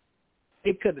leave,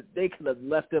 they could have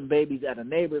left them babies at a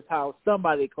neighbor's house,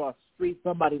 somebody across the street,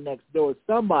 somebody next door,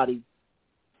 somebody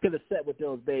could have sat with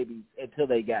those babies until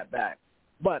they got back.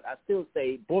 But I still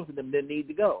say both of them didn't need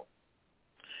to go.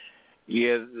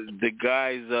 Yeah, the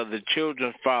guy's the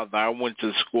children's father, I went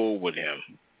to school with him.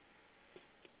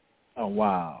 Oh,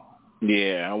 wow.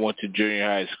 Yeah, I went to junior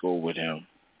high school with him.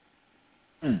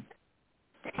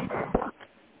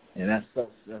 Yeah, that's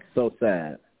so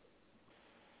sad.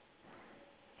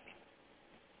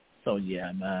 So,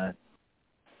 yeah, man.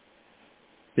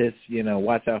 Just,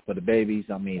 watch out for the babies.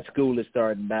 I mean, school is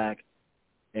starting back,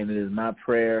 and it is my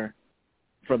prayer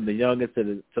from the youngest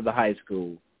to the high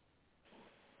school.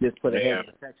 Just put a head of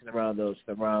protection around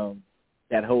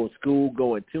that whole school,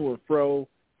 going to and fro,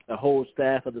 the whole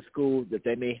staff of the school, that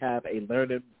they may have a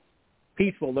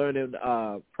peaceful learning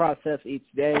process each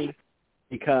day,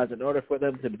 because in order for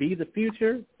them to be the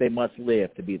future, they must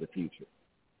live to be the future.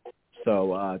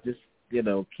 So just,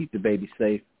 keep the baby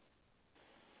safe,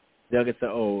 youngest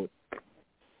to old.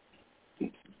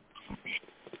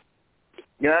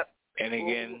 Yep. And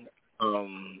again,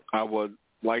 I would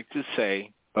like to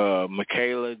say,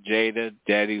 Michaela, Jada,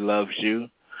 Daddy loves you.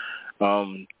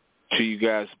 To you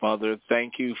guys, Mother,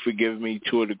 thank you for giving me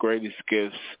two of the greatest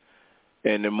gifts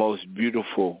and the most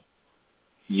beautiful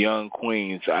young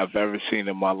queens I've ever seen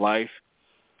in my life.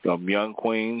 Young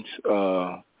queens,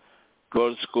 go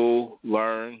to school,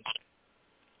 learn,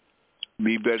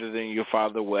 be better than your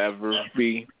father will ever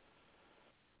be.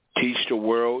 Teach the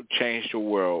world, change the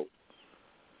world.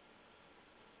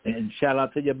 And shout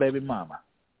out to your baby mama.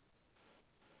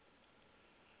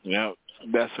 Yeah,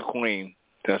 that's a queen.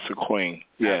 That's a queen.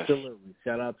 Yes. Absolutely.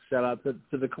 Shout out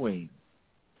to the queen.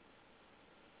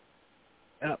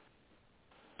 Yep.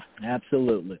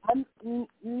 Absolutely. You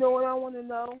know what I want to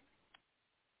know?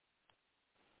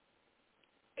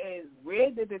 Is where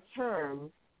did the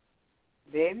term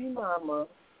baby mama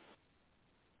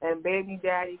and baby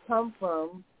daddy come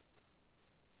from?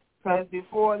 Because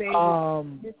before they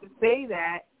used to say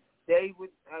that, they would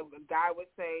a guy would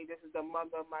say, "This is the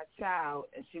mother of my child,"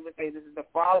 and she would say, "This is the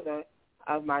father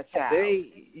of my child."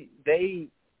 They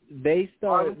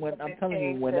started when I'm telling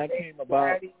you when that came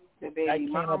about.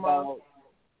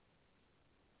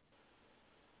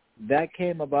 That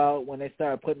came about when they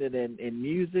started putting it in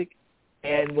music,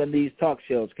 and when these talk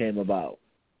shows came about.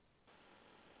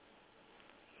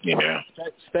 Yeah.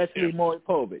 Especially Maury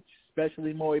Povich.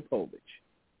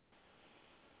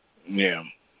 Yeah.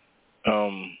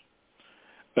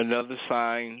 Another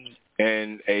sign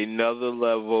and another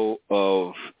level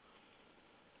of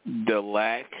the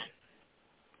lack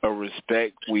of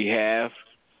respect we have.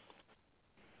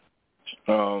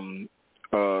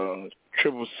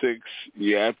 666,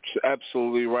 yeah,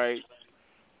 absolutely right.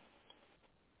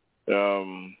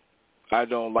 I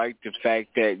don't like the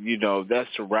fact that,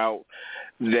 that's the route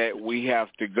that we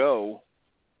have to go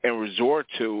and resort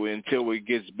to until it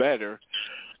gets better.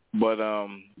 But,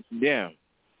 yeah,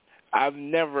 I've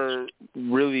never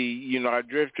really, I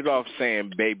drifted off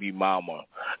saying baby mama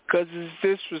because it's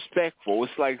disrespectful.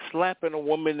 It's like slapping a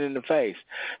woman in the face.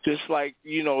 Just like,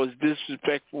 it's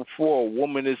disrespectful for a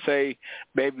woman to say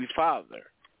baby father.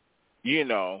 We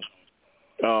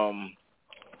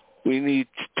need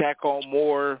to tack on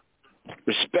more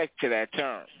respect to that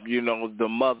term. The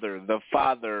mother, the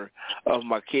father of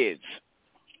my kids,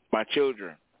 my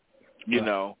children,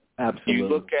 Absolutely. You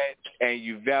look at and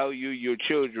you value your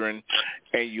children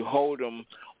and you hold them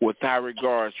with high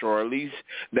regards, or at least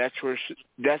that's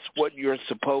what you're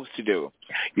supposed to do.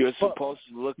 You're supposed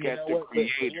to look at the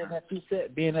Creator.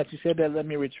 Being that you said that, let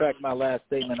me retract my last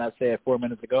statement I said 4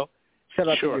 minutes ago. Shout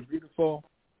out to your beautiful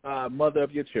mother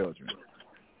of your children.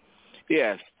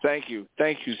 Yes, thank you,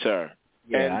 sir.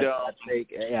 Yeah, and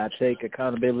I take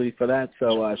accountability for that.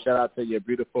 So shout out to your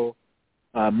beautiful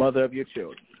mother of your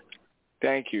children.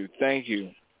 Thank you.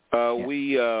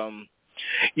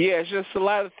 It's just a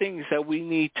lot of things that we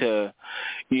need to,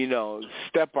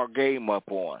 step our game up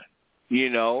on,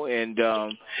 and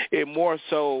it more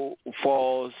so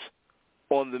falls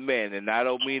on the men. And I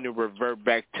don't mean to revert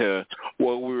back to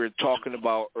what we were talking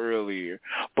about earlier,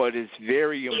 but it's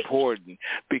very important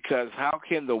because how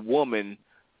can the woman,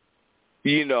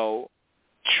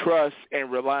 trust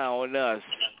and rely on us,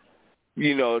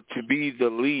 to be the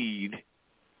lead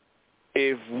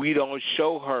if we don't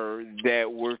show her that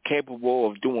we're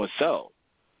capable of doing so,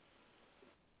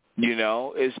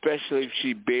 especially if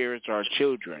she bears our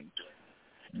children,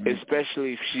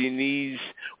 especially if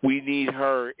we need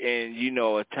her in,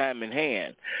 a time in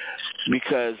hand.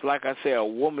 Because like I said, a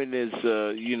woman is,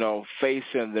 face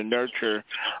and the nurture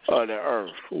of the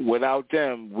earth. Without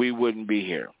them, we wouldn't be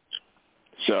here.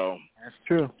 So that's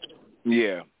true.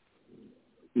 Yeah.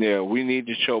 Yeah, we need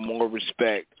to show more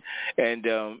respect. And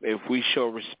if we show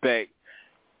respect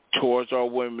towards our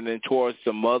women and towards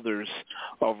the mothers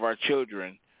of our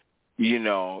children,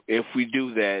 if we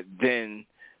do that, then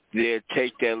they'll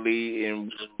take that lead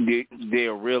and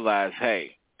they'll realize,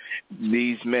 hey,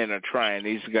 these men are trying,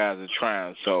 these guys are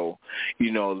trying. So,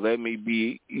 let me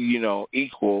be,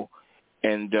 equal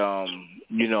and,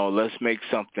 let's make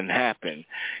something happen.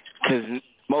 Because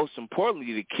most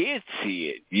importantly, the kids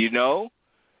see it,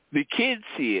 The kids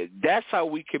see it. That's how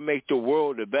we can make the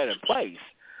world a better place.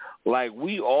 Like,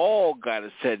 we all got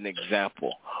to set an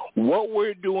example. What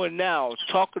we're doing now,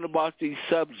 talking about these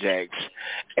subjects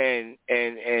and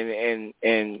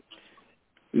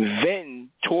venting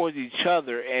towards each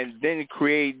other and then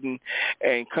creating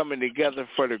and coming together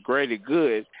for the greater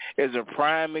good is a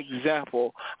prime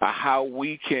example of how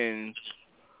we can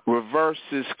reverse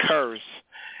this curse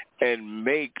and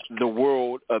make the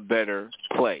world a better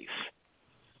place.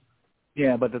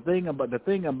 Yeah, but the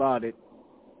thing about it,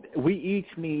 we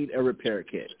each need a repair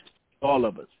kit. All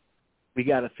of us. We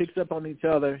got to fix up on each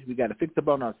other. We got to fix up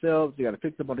on ourselves. We got to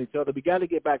fix up on each other. We got to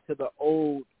get back to the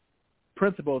old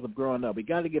principles of growing up. We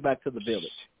got to get back to the village.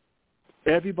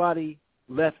 Everybody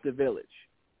left the village.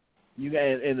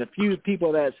 And the few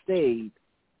people that stayed,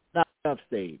 not enough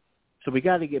stayed. So we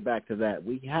got to get back to that.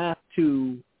 We have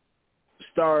to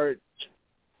start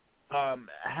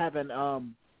having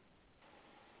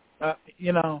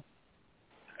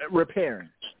repairing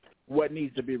what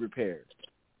needs to be repaired,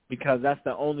 because that's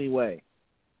the only way.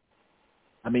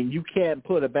 I mean, you can't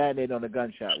put a Band-Aid on a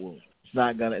gunshot wound. It's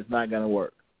not gonna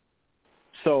work.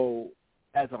 So,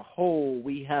 as a whole,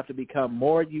 we have to become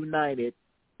more united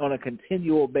on a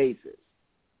continual basis.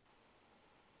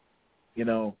 You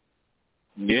know,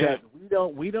 Yeah.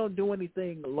 because we don't do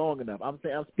anything long enough. I'm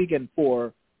speaking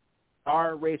for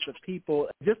our race of people,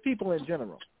 just people in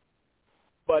general.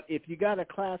 But if you got to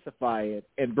classify it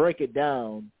and break it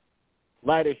down,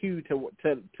 lighter hue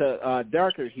to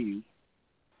darker hue,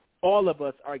 all of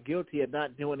us are guilty of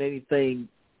not doing anything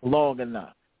long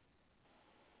enough.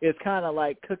 It's kind of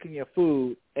like cooking your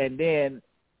food and then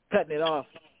cutting it off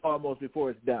almost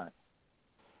before it's done.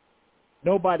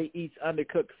 Nobody eats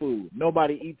undercooked food.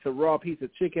 Nobody eats a raw piece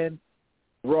of chicken,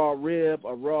 raw rib,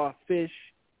 or raw fish.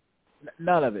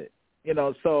 None of it. You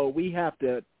know, so we have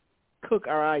to cook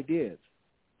our ideas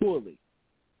fully.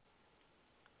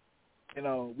 You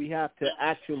know, we have to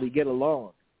actually get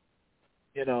along.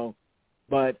 You know,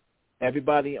 but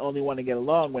everybody only want to get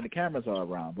along when the cameras are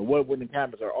around. But what when the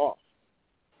cameras are off?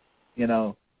 You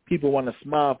know, people want to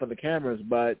smile for the cameras,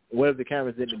 but what if the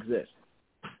cameras didn't exist?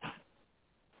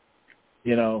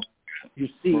 You know, you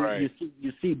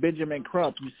see Benjamin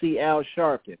Crump, you see Al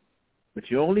Sharpton, but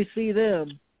you only see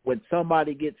them when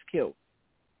somebody gets killed.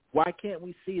 Why can't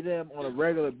we see them on a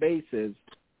regular basis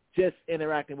just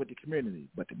interacting with the community?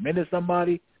 But the minute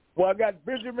somebody, well, I got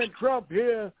Benjamin Crump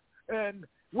here, and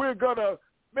we're going to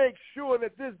make sure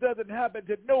that this doesn't happen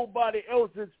to nobody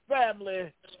else's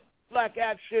family, Black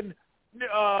Action, you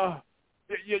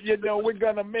know, we're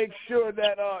going to make sure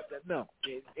that, no,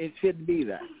 it shouldn't be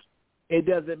that. It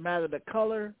doesn't matter the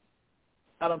color.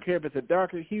 I don't care if it's a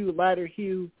darker hue, lighter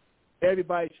hue.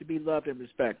 Everybody should be loved and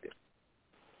respected.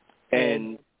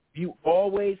 And you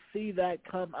always see that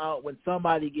come out when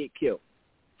somebody get killed.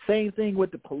 Same thing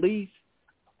with the police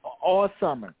all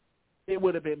summer. It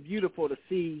would have been beautiful to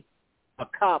see a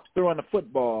cop throwing a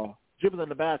football, dribbling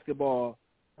the basketball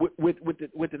with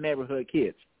the neighborhood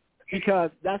kids, because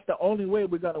that's the only way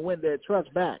we're going to win their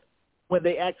trust back, when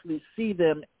they actually see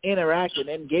them interacting,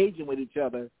 engaging with each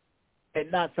other, and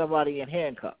not somebody in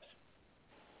handcuffs.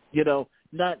 You know,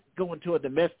 not going to a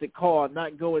domestic call,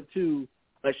 not going to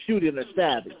a shooting or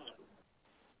stabbing.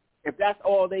 If that's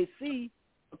all they see,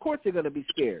 of course they're going to be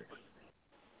scared.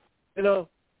 You know,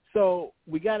 so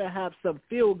we got to have some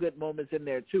feel-good moments in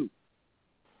there too.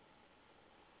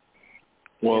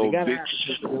 Well, big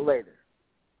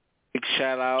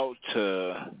shout out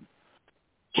to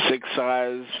Six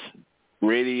Eyes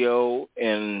Radio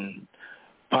and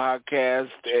podcast,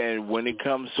 and when it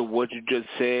comes to what you just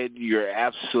said, you're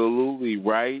absolutely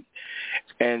right.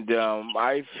 And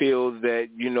I feel that,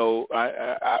 you know,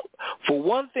 I for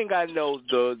one thing, I know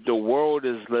the world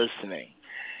is listening,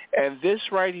 and this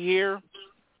right here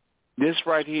is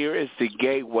the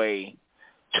gateway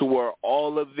to where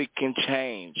all of it can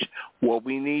change. What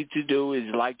we need to do is,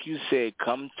 like you said,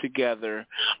 come together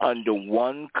under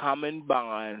one common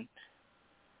bond,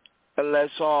 and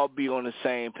let's all be on the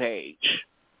same page.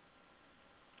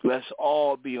 Let's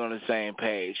all be on the same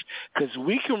page, because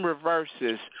we can reverse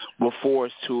this before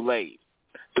it's too late.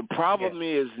 The problem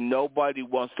is nobody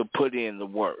wants to put in the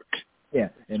work. Yeah,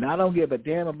 and I don't give a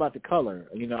damn about the color.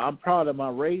 You know, I'm proud of my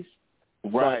race.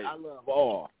 Right. But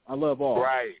I love all.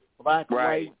 Right. Black,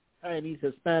 right. white, Chinese,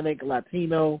 Hispanic,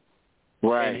 Latino.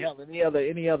 Right. And hell,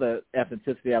 any other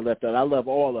ethnicity I left out. I love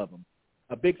all of them.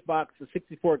 A big box of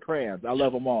 64 crayons. I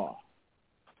love them all.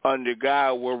 Under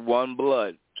God, we're one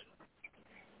blood.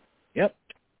 Yep.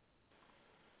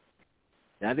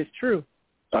 That is true.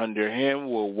 Under him,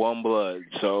 we're one blood.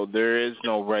 So there is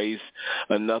no race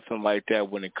or nothing like that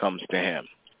when it comes to him.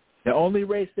 The only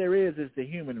race there is the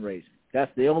human race.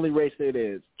 That's the only race there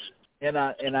is. And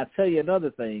I tell you another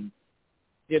thing.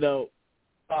 You know,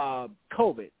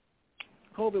 COVID.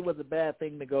 COVID was a bad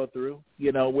thing to go through.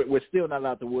 You know, we're still not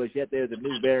out the woods yet. There's a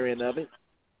new variant of it.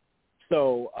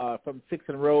 So from 6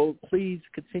 and Road, please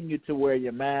continue to wear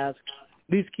your mask.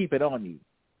 At least keep it on you.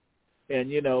 And,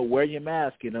 you know, wear your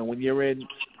mask. You know, when you're in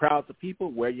crowds of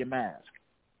people, wear your mask.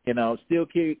 You know, still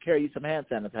carry some hand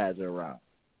sanitizer around,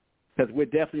 because we're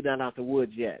definitely not out the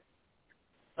woods yet.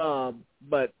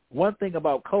 But one thing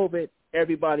about COVID,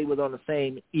 everybody was on the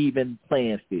same even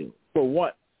playing field for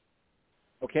once,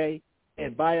 okay?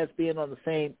 And by us being on the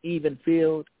same even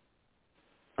field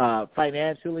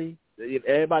financially,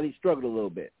 everybody struggled a little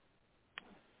bit.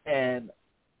 And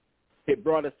it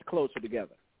brought us closer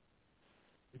together.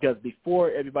 Because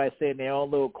before, everybody stayed in their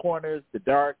own little corners, the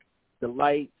dark, the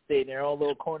light, stayed in their own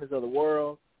little corners of the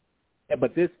world.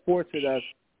 But this forced us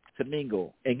to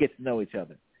mingle and get to know each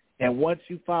other. And once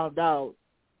you found out,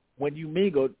 when you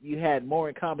mingled, you had more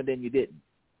in common than you didn't.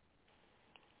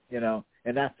 You know,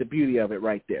 and that's the beauty of it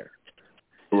right there.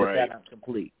 Right. That I'm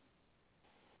complete.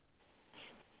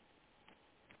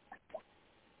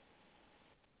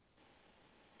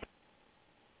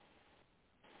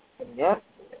 Yep.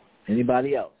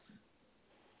 Anybody else?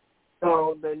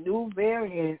 So the new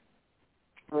variant,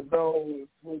 for those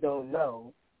who don't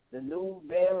know, the new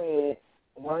variant,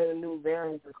 one of the new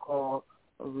variants is called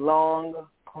long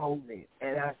COVID.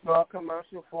 And I saw a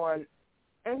commercial for it.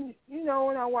 And, you know,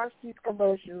 when I watch these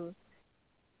commercials,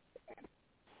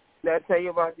 they tell you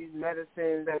about these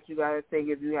medicines that you got to take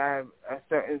if you have a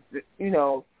certain, you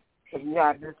know, if you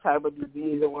have this type of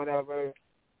disease or whatever,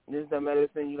 this is the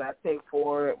medicine you got to take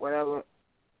for it, whatever.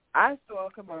 I saw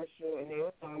a commercial, and they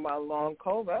were talking about long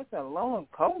COVID. I said, long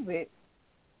COVID?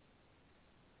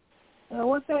 Now,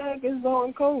 what the heck is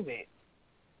long COVID?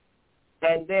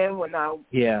 And then when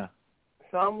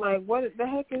so I'm like, what the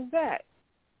heck is that?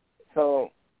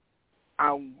 So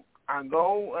I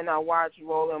go and I watch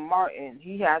Roland Martin.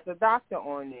 He has a doctor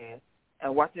on there.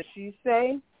 And what does she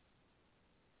say?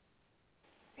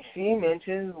 She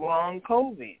mentions long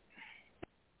COVID.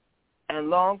 And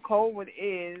long COVID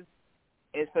is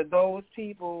for those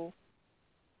people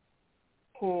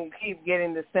who keep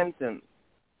getting the symptoms.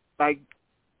 Like,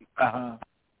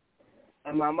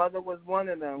 and my mother was one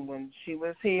of them. When she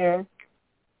was here,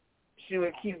 she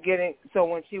would keep getting, so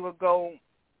when she would go,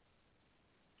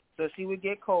 so she would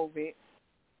get COVID,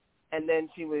 and then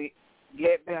she would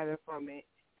get better from it.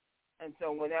 And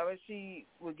so whenever she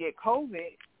would get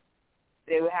COVID,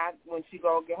 they would have, when she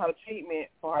go get her treatment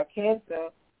for her cancer,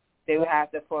 they would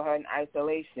have to put her in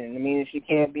isolation. I mean, she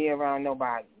can't be around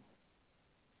nobody.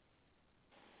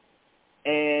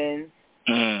 And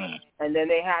then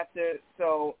they have to,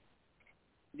 so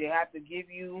they have to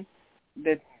give you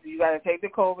you got to take the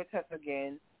COVID test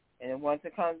again, and then once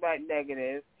it comes back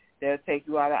negative, they'll take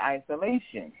you out of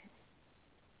isolation.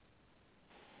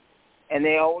 And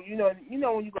they, you know,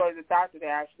 when you go to the doctor, they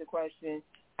ask you the question,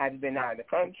 have you been out of the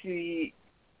country?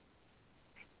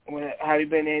 Have you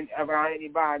been around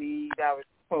anybody that was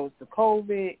exposed to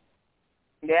COVID?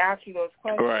 They ask you those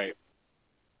questions. Right.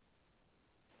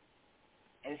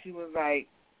 And she was like,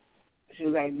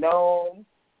 no.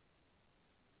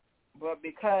 But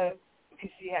because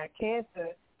she had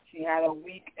cancer, she had a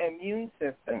weak immune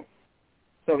system.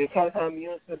 So because her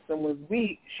immune system was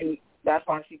weak, that's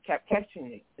why she kept catching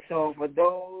it. So for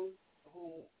those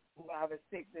who have a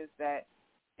sickness that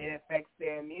it affects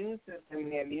their immune system,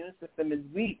 and their immune system is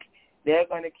weak, they're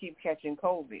going to keep catching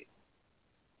COVID.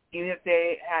 Even if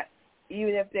they're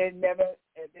not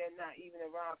even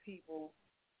around people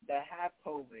that have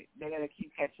COVID, they're going to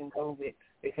keep catching COVID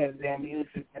because their immune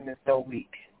system is so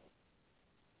weak.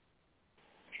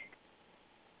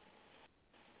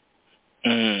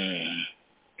 And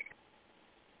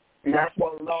that's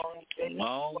what long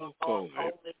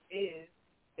COVID is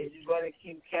you're going to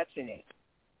keep catching it.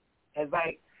 It's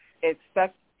like it's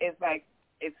stuck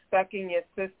in your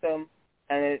system,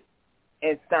 and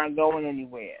it's not going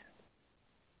anywhere.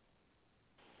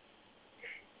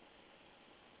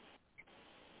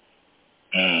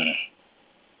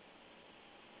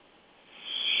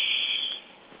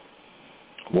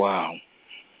 Wow.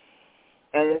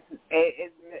 And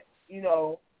it's you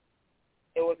know,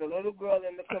 it was a little girl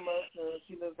in the commercial.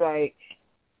 She was like,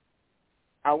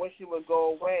 I wish it would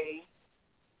go away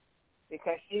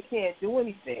because she can't do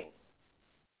anything.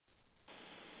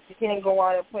 She can't go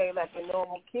out and play like a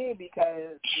normal kid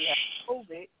because she has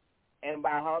COVID, and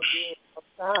by her being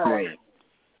outside,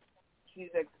 she's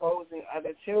exposing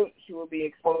other children. She will be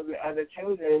exposing other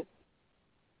children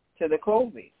to the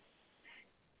COVID.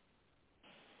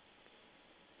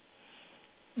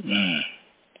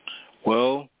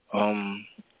 Well,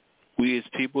 we as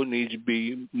people need to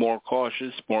be more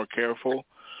cautious, more careful.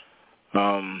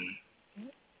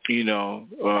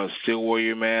 Still wear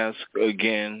your mask.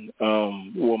 Again,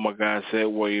 what my guy said,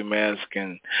 wear your mask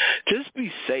and just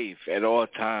be safe at all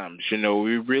times. You know,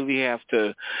 we really have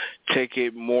to take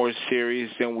it more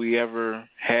serious than we ever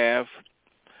have.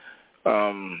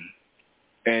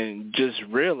 And just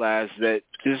realize that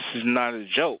this is not a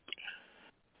joke.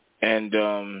 And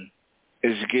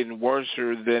it's getting worse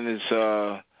than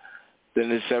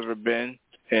it's ever been.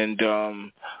 And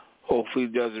hopefully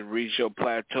it doesn't reach a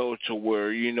plateau to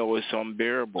where, you know, it's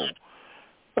unbearable.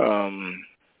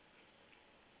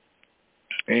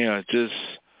 Just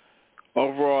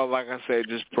overall, like I said,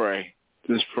 just pray.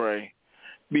 Just pray.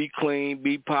 Be clean.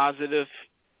 Be positive.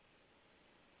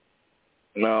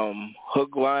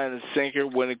 Hook, line, and sinker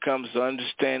when it comes to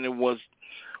understanding what's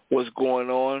going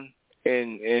on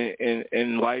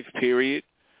in life, period.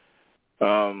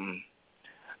 I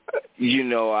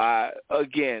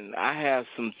have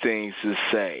some things to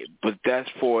say, but that's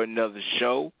for another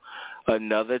show,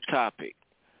 another topic.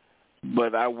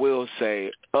 But I will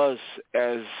say, us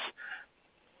as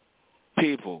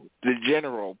people, the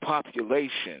general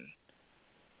population,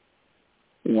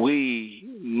 we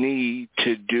need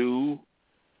to do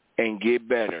and get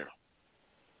better.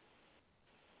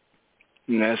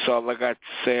 And that's all I got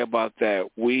to say about that.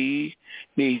 We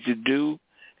need to do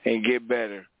and get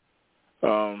better.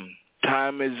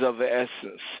 Time is of the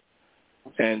essence.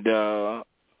 And a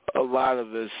lot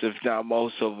of us, if not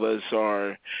most of us,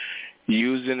 are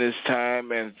using this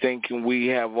time and thinking we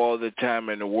have all the time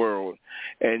in the world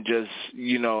and just,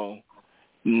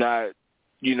 not,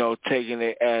 taking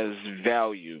it as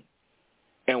value.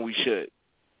 And we should.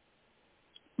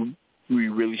 We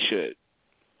really should.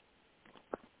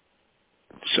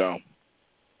 So,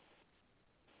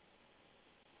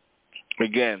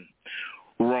 again,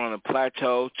 we're on a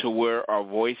plateau to where our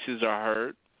voices are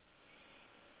heard.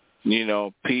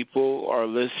 People are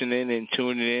listening and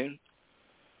tuning in.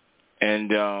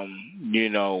 And,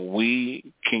 we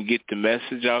can get the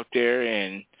message out there,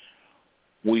 and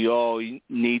we all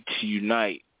need to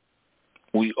unite.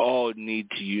 We all need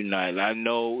to unite. I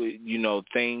know,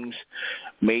 things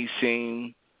may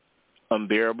seem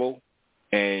unbearable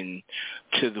and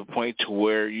to the point to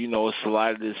where, it's a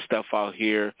lot of this stuff out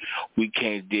here we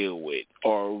can't deal with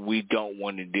or we don't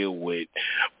want to deal with.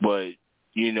 But,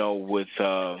 with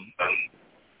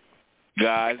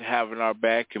God having our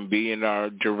back and being our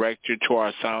director to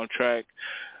our soundtrack,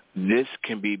 this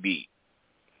can be beat.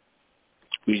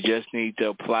 We just need to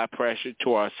apply pressure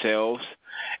to ourselves,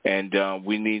 and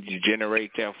we need to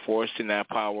generate that force and that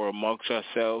power amongst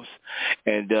ourselves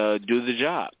and do the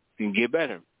job and get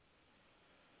better.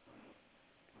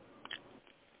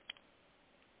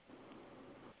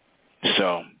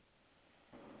 So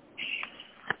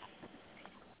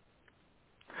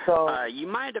you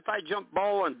mind if I jump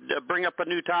ball and bring up a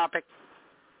new topic?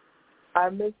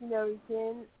 Missionary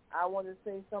Ken, I want to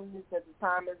say something because the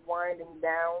time is winding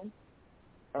down,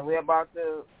 and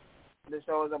the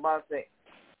show is about to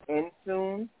end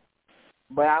soon.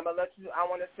 But I'm going to let you, I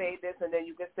want to say this, and then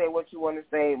you can say what you want to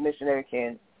say, Missionary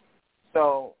Ken.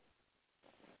 So,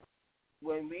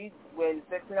 when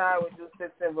 6 and I would do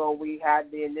 6 and roll, we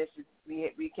had the initiative,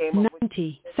 we came up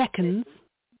 90 seconds.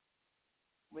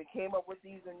 We came up with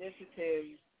these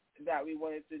initiatives that we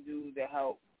wanted to do to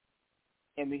help.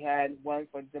 And we had one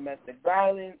for domestic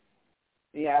violence.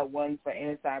 We had one for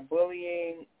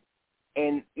anti-bullying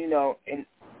and,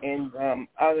 and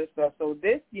other stuff. So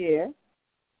this year,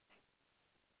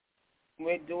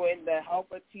 we're doing the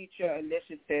Help a Teacher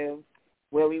initiative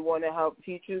where we want to help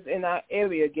teachers in our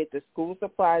area get the school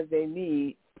supplies they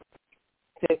need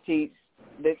to teach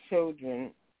the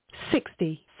children.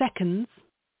 60 seconds.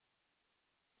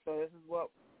 So this is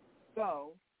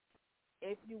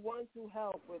if you want to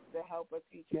help with the Help a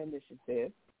Teacher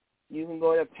initiative, you can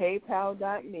go to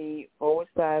paypal.me/Road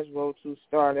to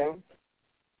Stardom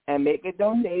and make a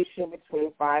donation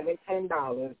between $5 and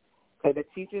 $10 because the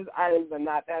teachers' items are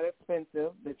not that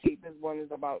expensive. The cheapest one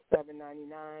is about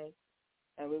 $7.99,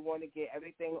 and we want to get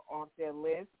everything off their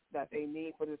list that they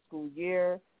need for the school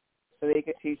year so they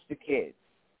can teach the kids.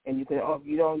 And you can, if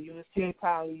you don't use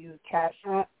PayPal, you use Cash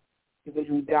App. You can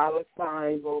do $Road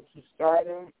to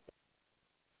Stardom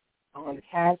on the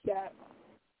Cash App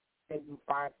and do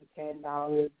 $5 to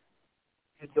 $10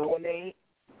 to donate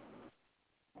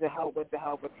to help with the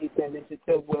Help a Teacher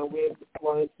initiative where we're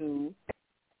going to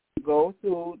go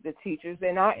through the teachers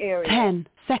in our area. 10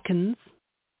 seconds.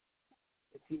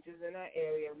 The teachers in our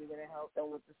area, we're going to help them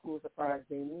with the school supplies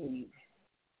they need.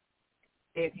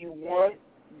 If you want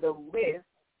the list,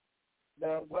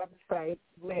 the website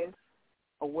list,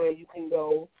 or where you can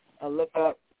go and look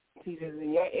up teachers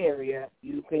in your area,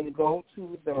 you can go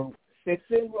to the 6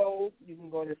 and Roll. You can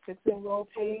go to 6 and Roll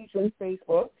page on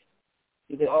Facebook.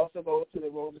 You can also go to the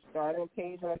Road to Stardom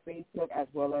page on Facebook as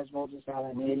well as Road to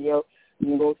Stardom Radio. You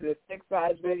can go to the Six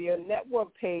Sides Radio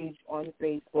Network page on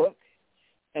Facebook,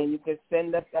 and you can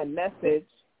send us a message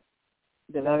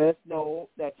to let us know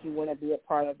that you want to be a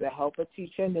part of the Help a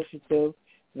Teacher initiative,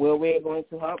 where we're going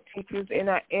to help teachers in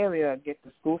our area get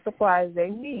the school supplies they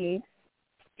need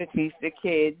to teach the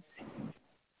kids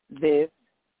this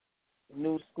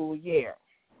new school year.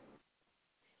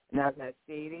 And as I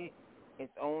stated,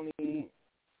 it's only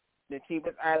the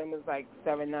cheapest item is like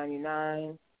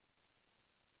 $7.99.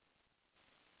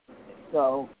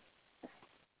 So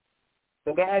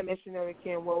go ahead, Missionary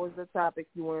Ken. What was the topic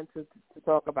you wanted to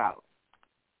talk about?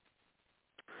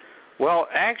 Well,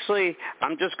 actually,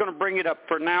 I'm just going to bring it up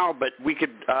for now, but we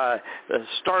could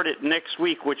start it next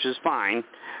week, which is fine.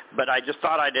 But I just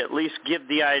thought I'd at least give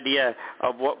the idea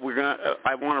of what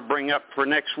I want to bring up for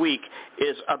next week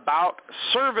is about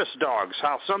service dogs,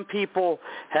 how some people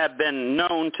have been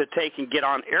known to take and get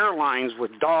on airlines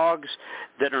with dogs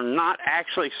that are not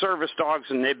actually service dogs,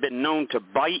 and they've been known to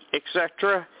bite,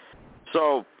 etc.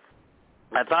 So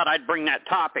I thought I'd bring that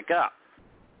topic up.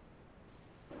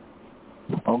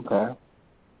 Okay.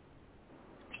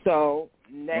 So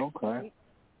next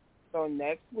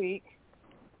week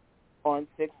on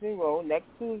 6 and Roll, next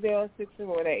Tuesday on 6 and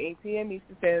Roll at 8 p.m.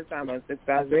 Eastern Standard Time on 6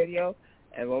 Hours Radio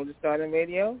and Roll the Starting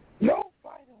Radio. No,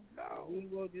 I don't know. We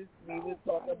will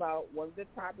talk about one of the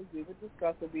topics we will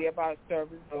discuss will be about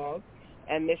service dogs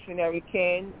and Missionary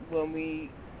Ken. When we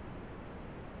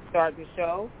start the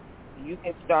show, you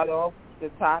can start off the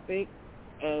topic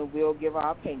and we'll give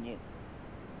our opinion.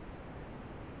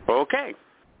 Okay.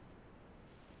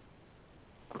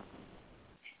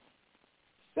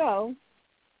 So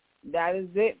that is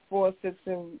it for Six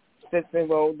and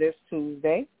Roll this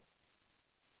Tuesday.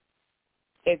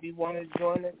 If you want to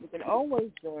join us, you can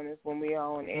always join us when we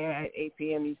are on air at 8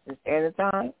 p.m. Eastern Standard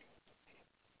Time.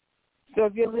 So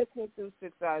if you're listening to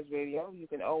 6 Hours Radio, you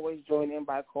can always join in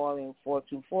by calling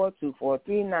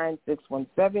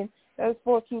 424-243-9617. That's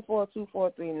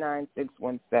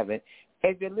 424-243-9617.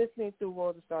 If you're listening to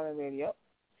Roll the Starting Radio,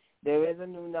 there is a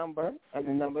new number, and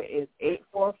the number is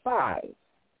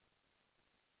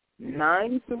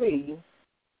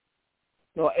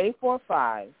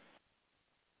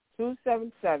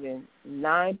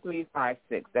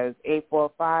That is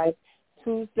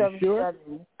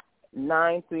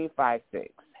 845-277-9356.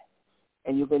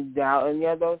 And you can dial any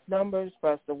of those numbers,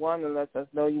 press the 1 and let us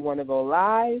know you want to go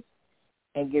live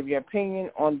and give your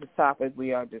opinion on the topic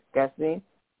we are discussing.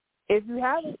 If you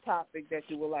have a topic that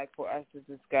you would like for us to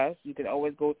discuss, you can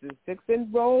always go to the 6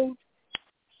 and Roll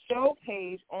show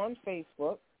page on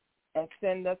Facebook and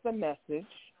send us a message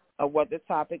of what the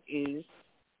topic is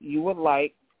you would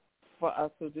like for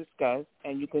us to discuss,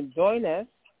 and you can join us.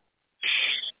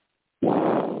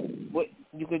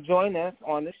 You can join us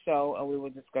on the show, and we will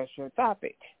discuss your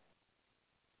topic.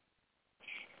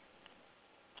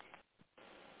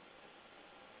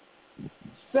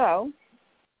 So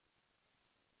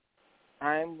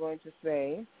I'm going to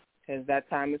say, it's that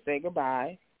time to say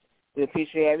goodbye. We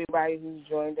appreciate everybody who's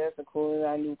joined us, including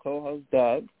our new co-host,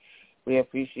 Doug. We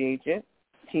appreciate you.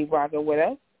 Keep rocking with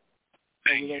us.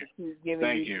 Thank you.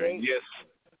 Yes.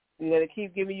 We're going to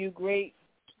keep giving you great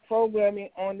programming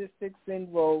on the 6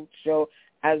 and Roll show,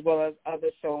 as well as other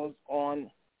shows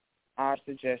on our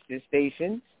suggested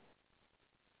stations.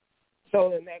 So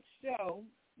the next show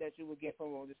that you will get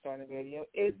from Roll the Starting Radio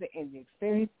is the Indie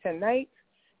Experience tonight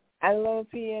at 11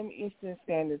 p.m. Eastern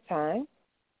Standard Time.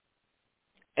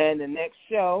 And the next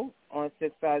show on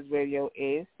 6 Hours Radio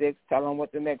is 6. Tell them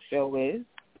what the next show is.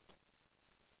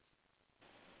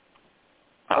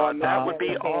 That would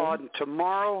be on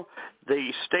tomorrow,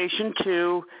 the Station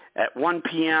 2 at 1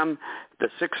 p.m., the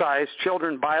 6 Eyes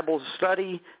Children Bible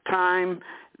Study time.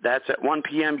 That's at 1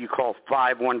 p.m. You call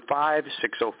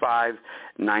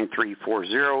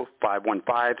 515-605-9340,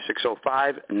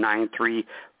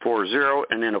 515-605-9340,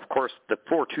 and then, of course, the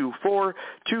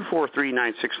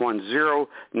 424-243-9610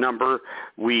 number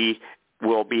we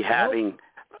will be having.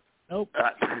 Nope.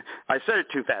 I said it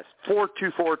too fast.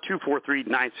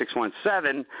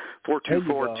 424-243-9617,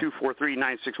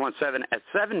 424-243-9617. At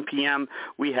 7 p.m.,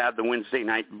 we have the Wednesday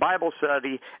night Bible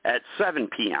study at 7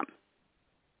 p.m.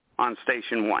 on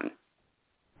Station 1.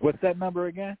 What's that number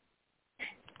again?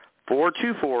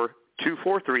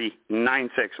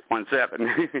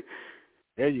 424-243-9617.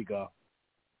 There you go.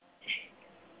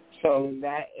 So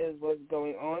that is what's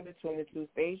going on between the two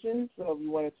stations. So if you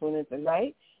want to tune in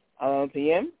tonight, 11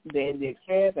 p.m., the Indie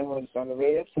Experience and Roll the Starting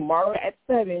Radio. Tomorrow at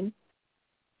 7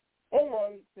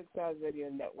 on 6 Hours Radio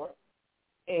Network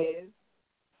is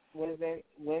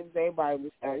Wednesday Bible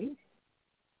Study.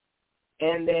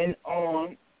 And then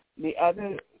on the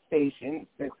other station,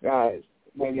 6 Hours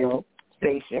Radio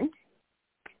Station,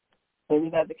 and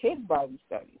we got the Kids Bible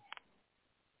Study.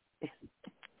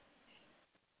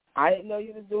 I didn't know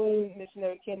you were doing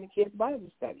Missionary Ken the Kids Bible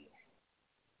Study.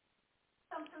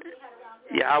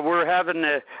 Yeah, we're having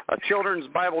a children's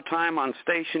Bible time on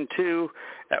Station 2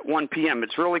 at 1 p.m.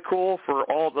 It's really cool for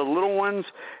all the little ones,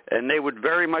 and they would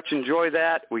very much enjoy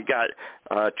that. We got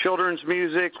children's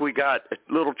music. We got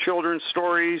little children's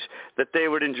stories that they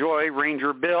would enjoy,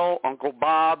 Ranger Bill, Uncle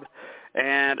Bob,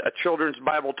 and a children's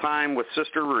Bible time with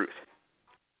Sister Ruth.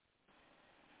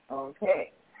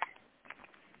 Okay.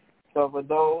 So for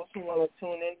those who want to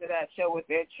tune into that show with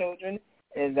their children,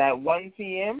 it is at 1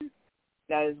 p.m.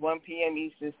 That is 1 p.m.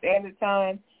 Eastern Standard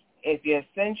Time. If you're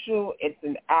Central, it's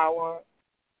an hour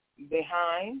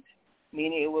behind,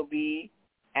 meaning it will be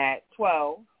at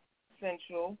 12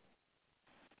 Central.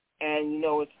 And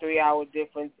it's 3-hour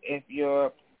difference if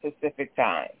you're Pacific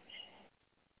Time.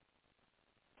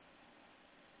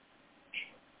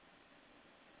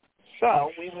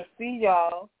 So we will see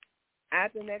y'all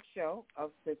at the next show of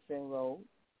Six and Road,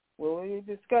 where we'll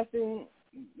be discussing,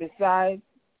 besides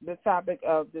the topic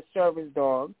of the service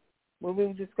dog, we'll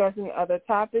be discussing other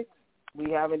topics.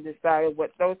 We haven't decided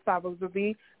what those topics will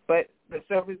be, but the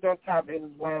service dog topic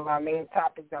is one of our main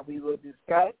topics that we will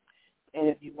discuss. And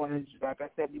if you want to, like I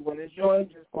said, if you want to join,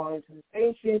 just call into the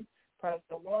station, press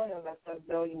the 1, and let us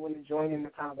know you want to join in the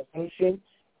conversation.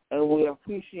 And we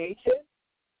appreciate you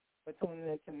for tuning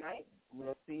in tonight.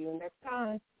 We'll see you next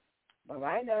time.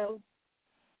 Bye-bye now.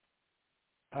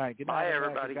 All right. Good night, night,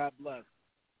 everybody. God bless.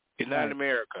 Good night,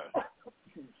 America.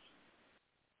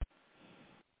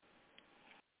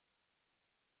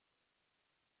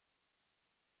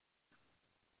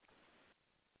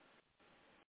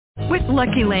 With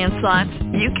Lucky Land Slots,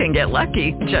 you can get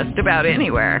lucky just about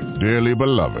anywhere. Dearly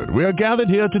beloved, we are gathered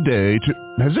here today to...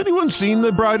 Has anyone seen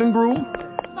the bride and groom?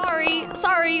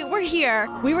 Sorry, we're here.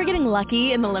 We were getting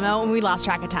lucky in the limo and we lost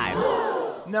track of time.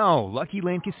 No, Lucky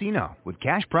Land Casino, with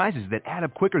cash prizes that add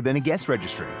up quicker than a guest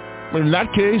registry. In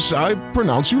that case, I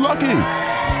pronounce you lucky.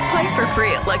 Play for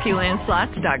free at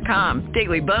LuckyLandSlots.com.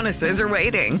 Daily bonuses are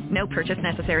waiting. No purchase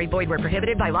necessary. Void where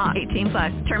prohibited by law.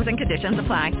 18+. Terms and conditions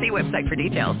apply. See website for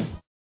details.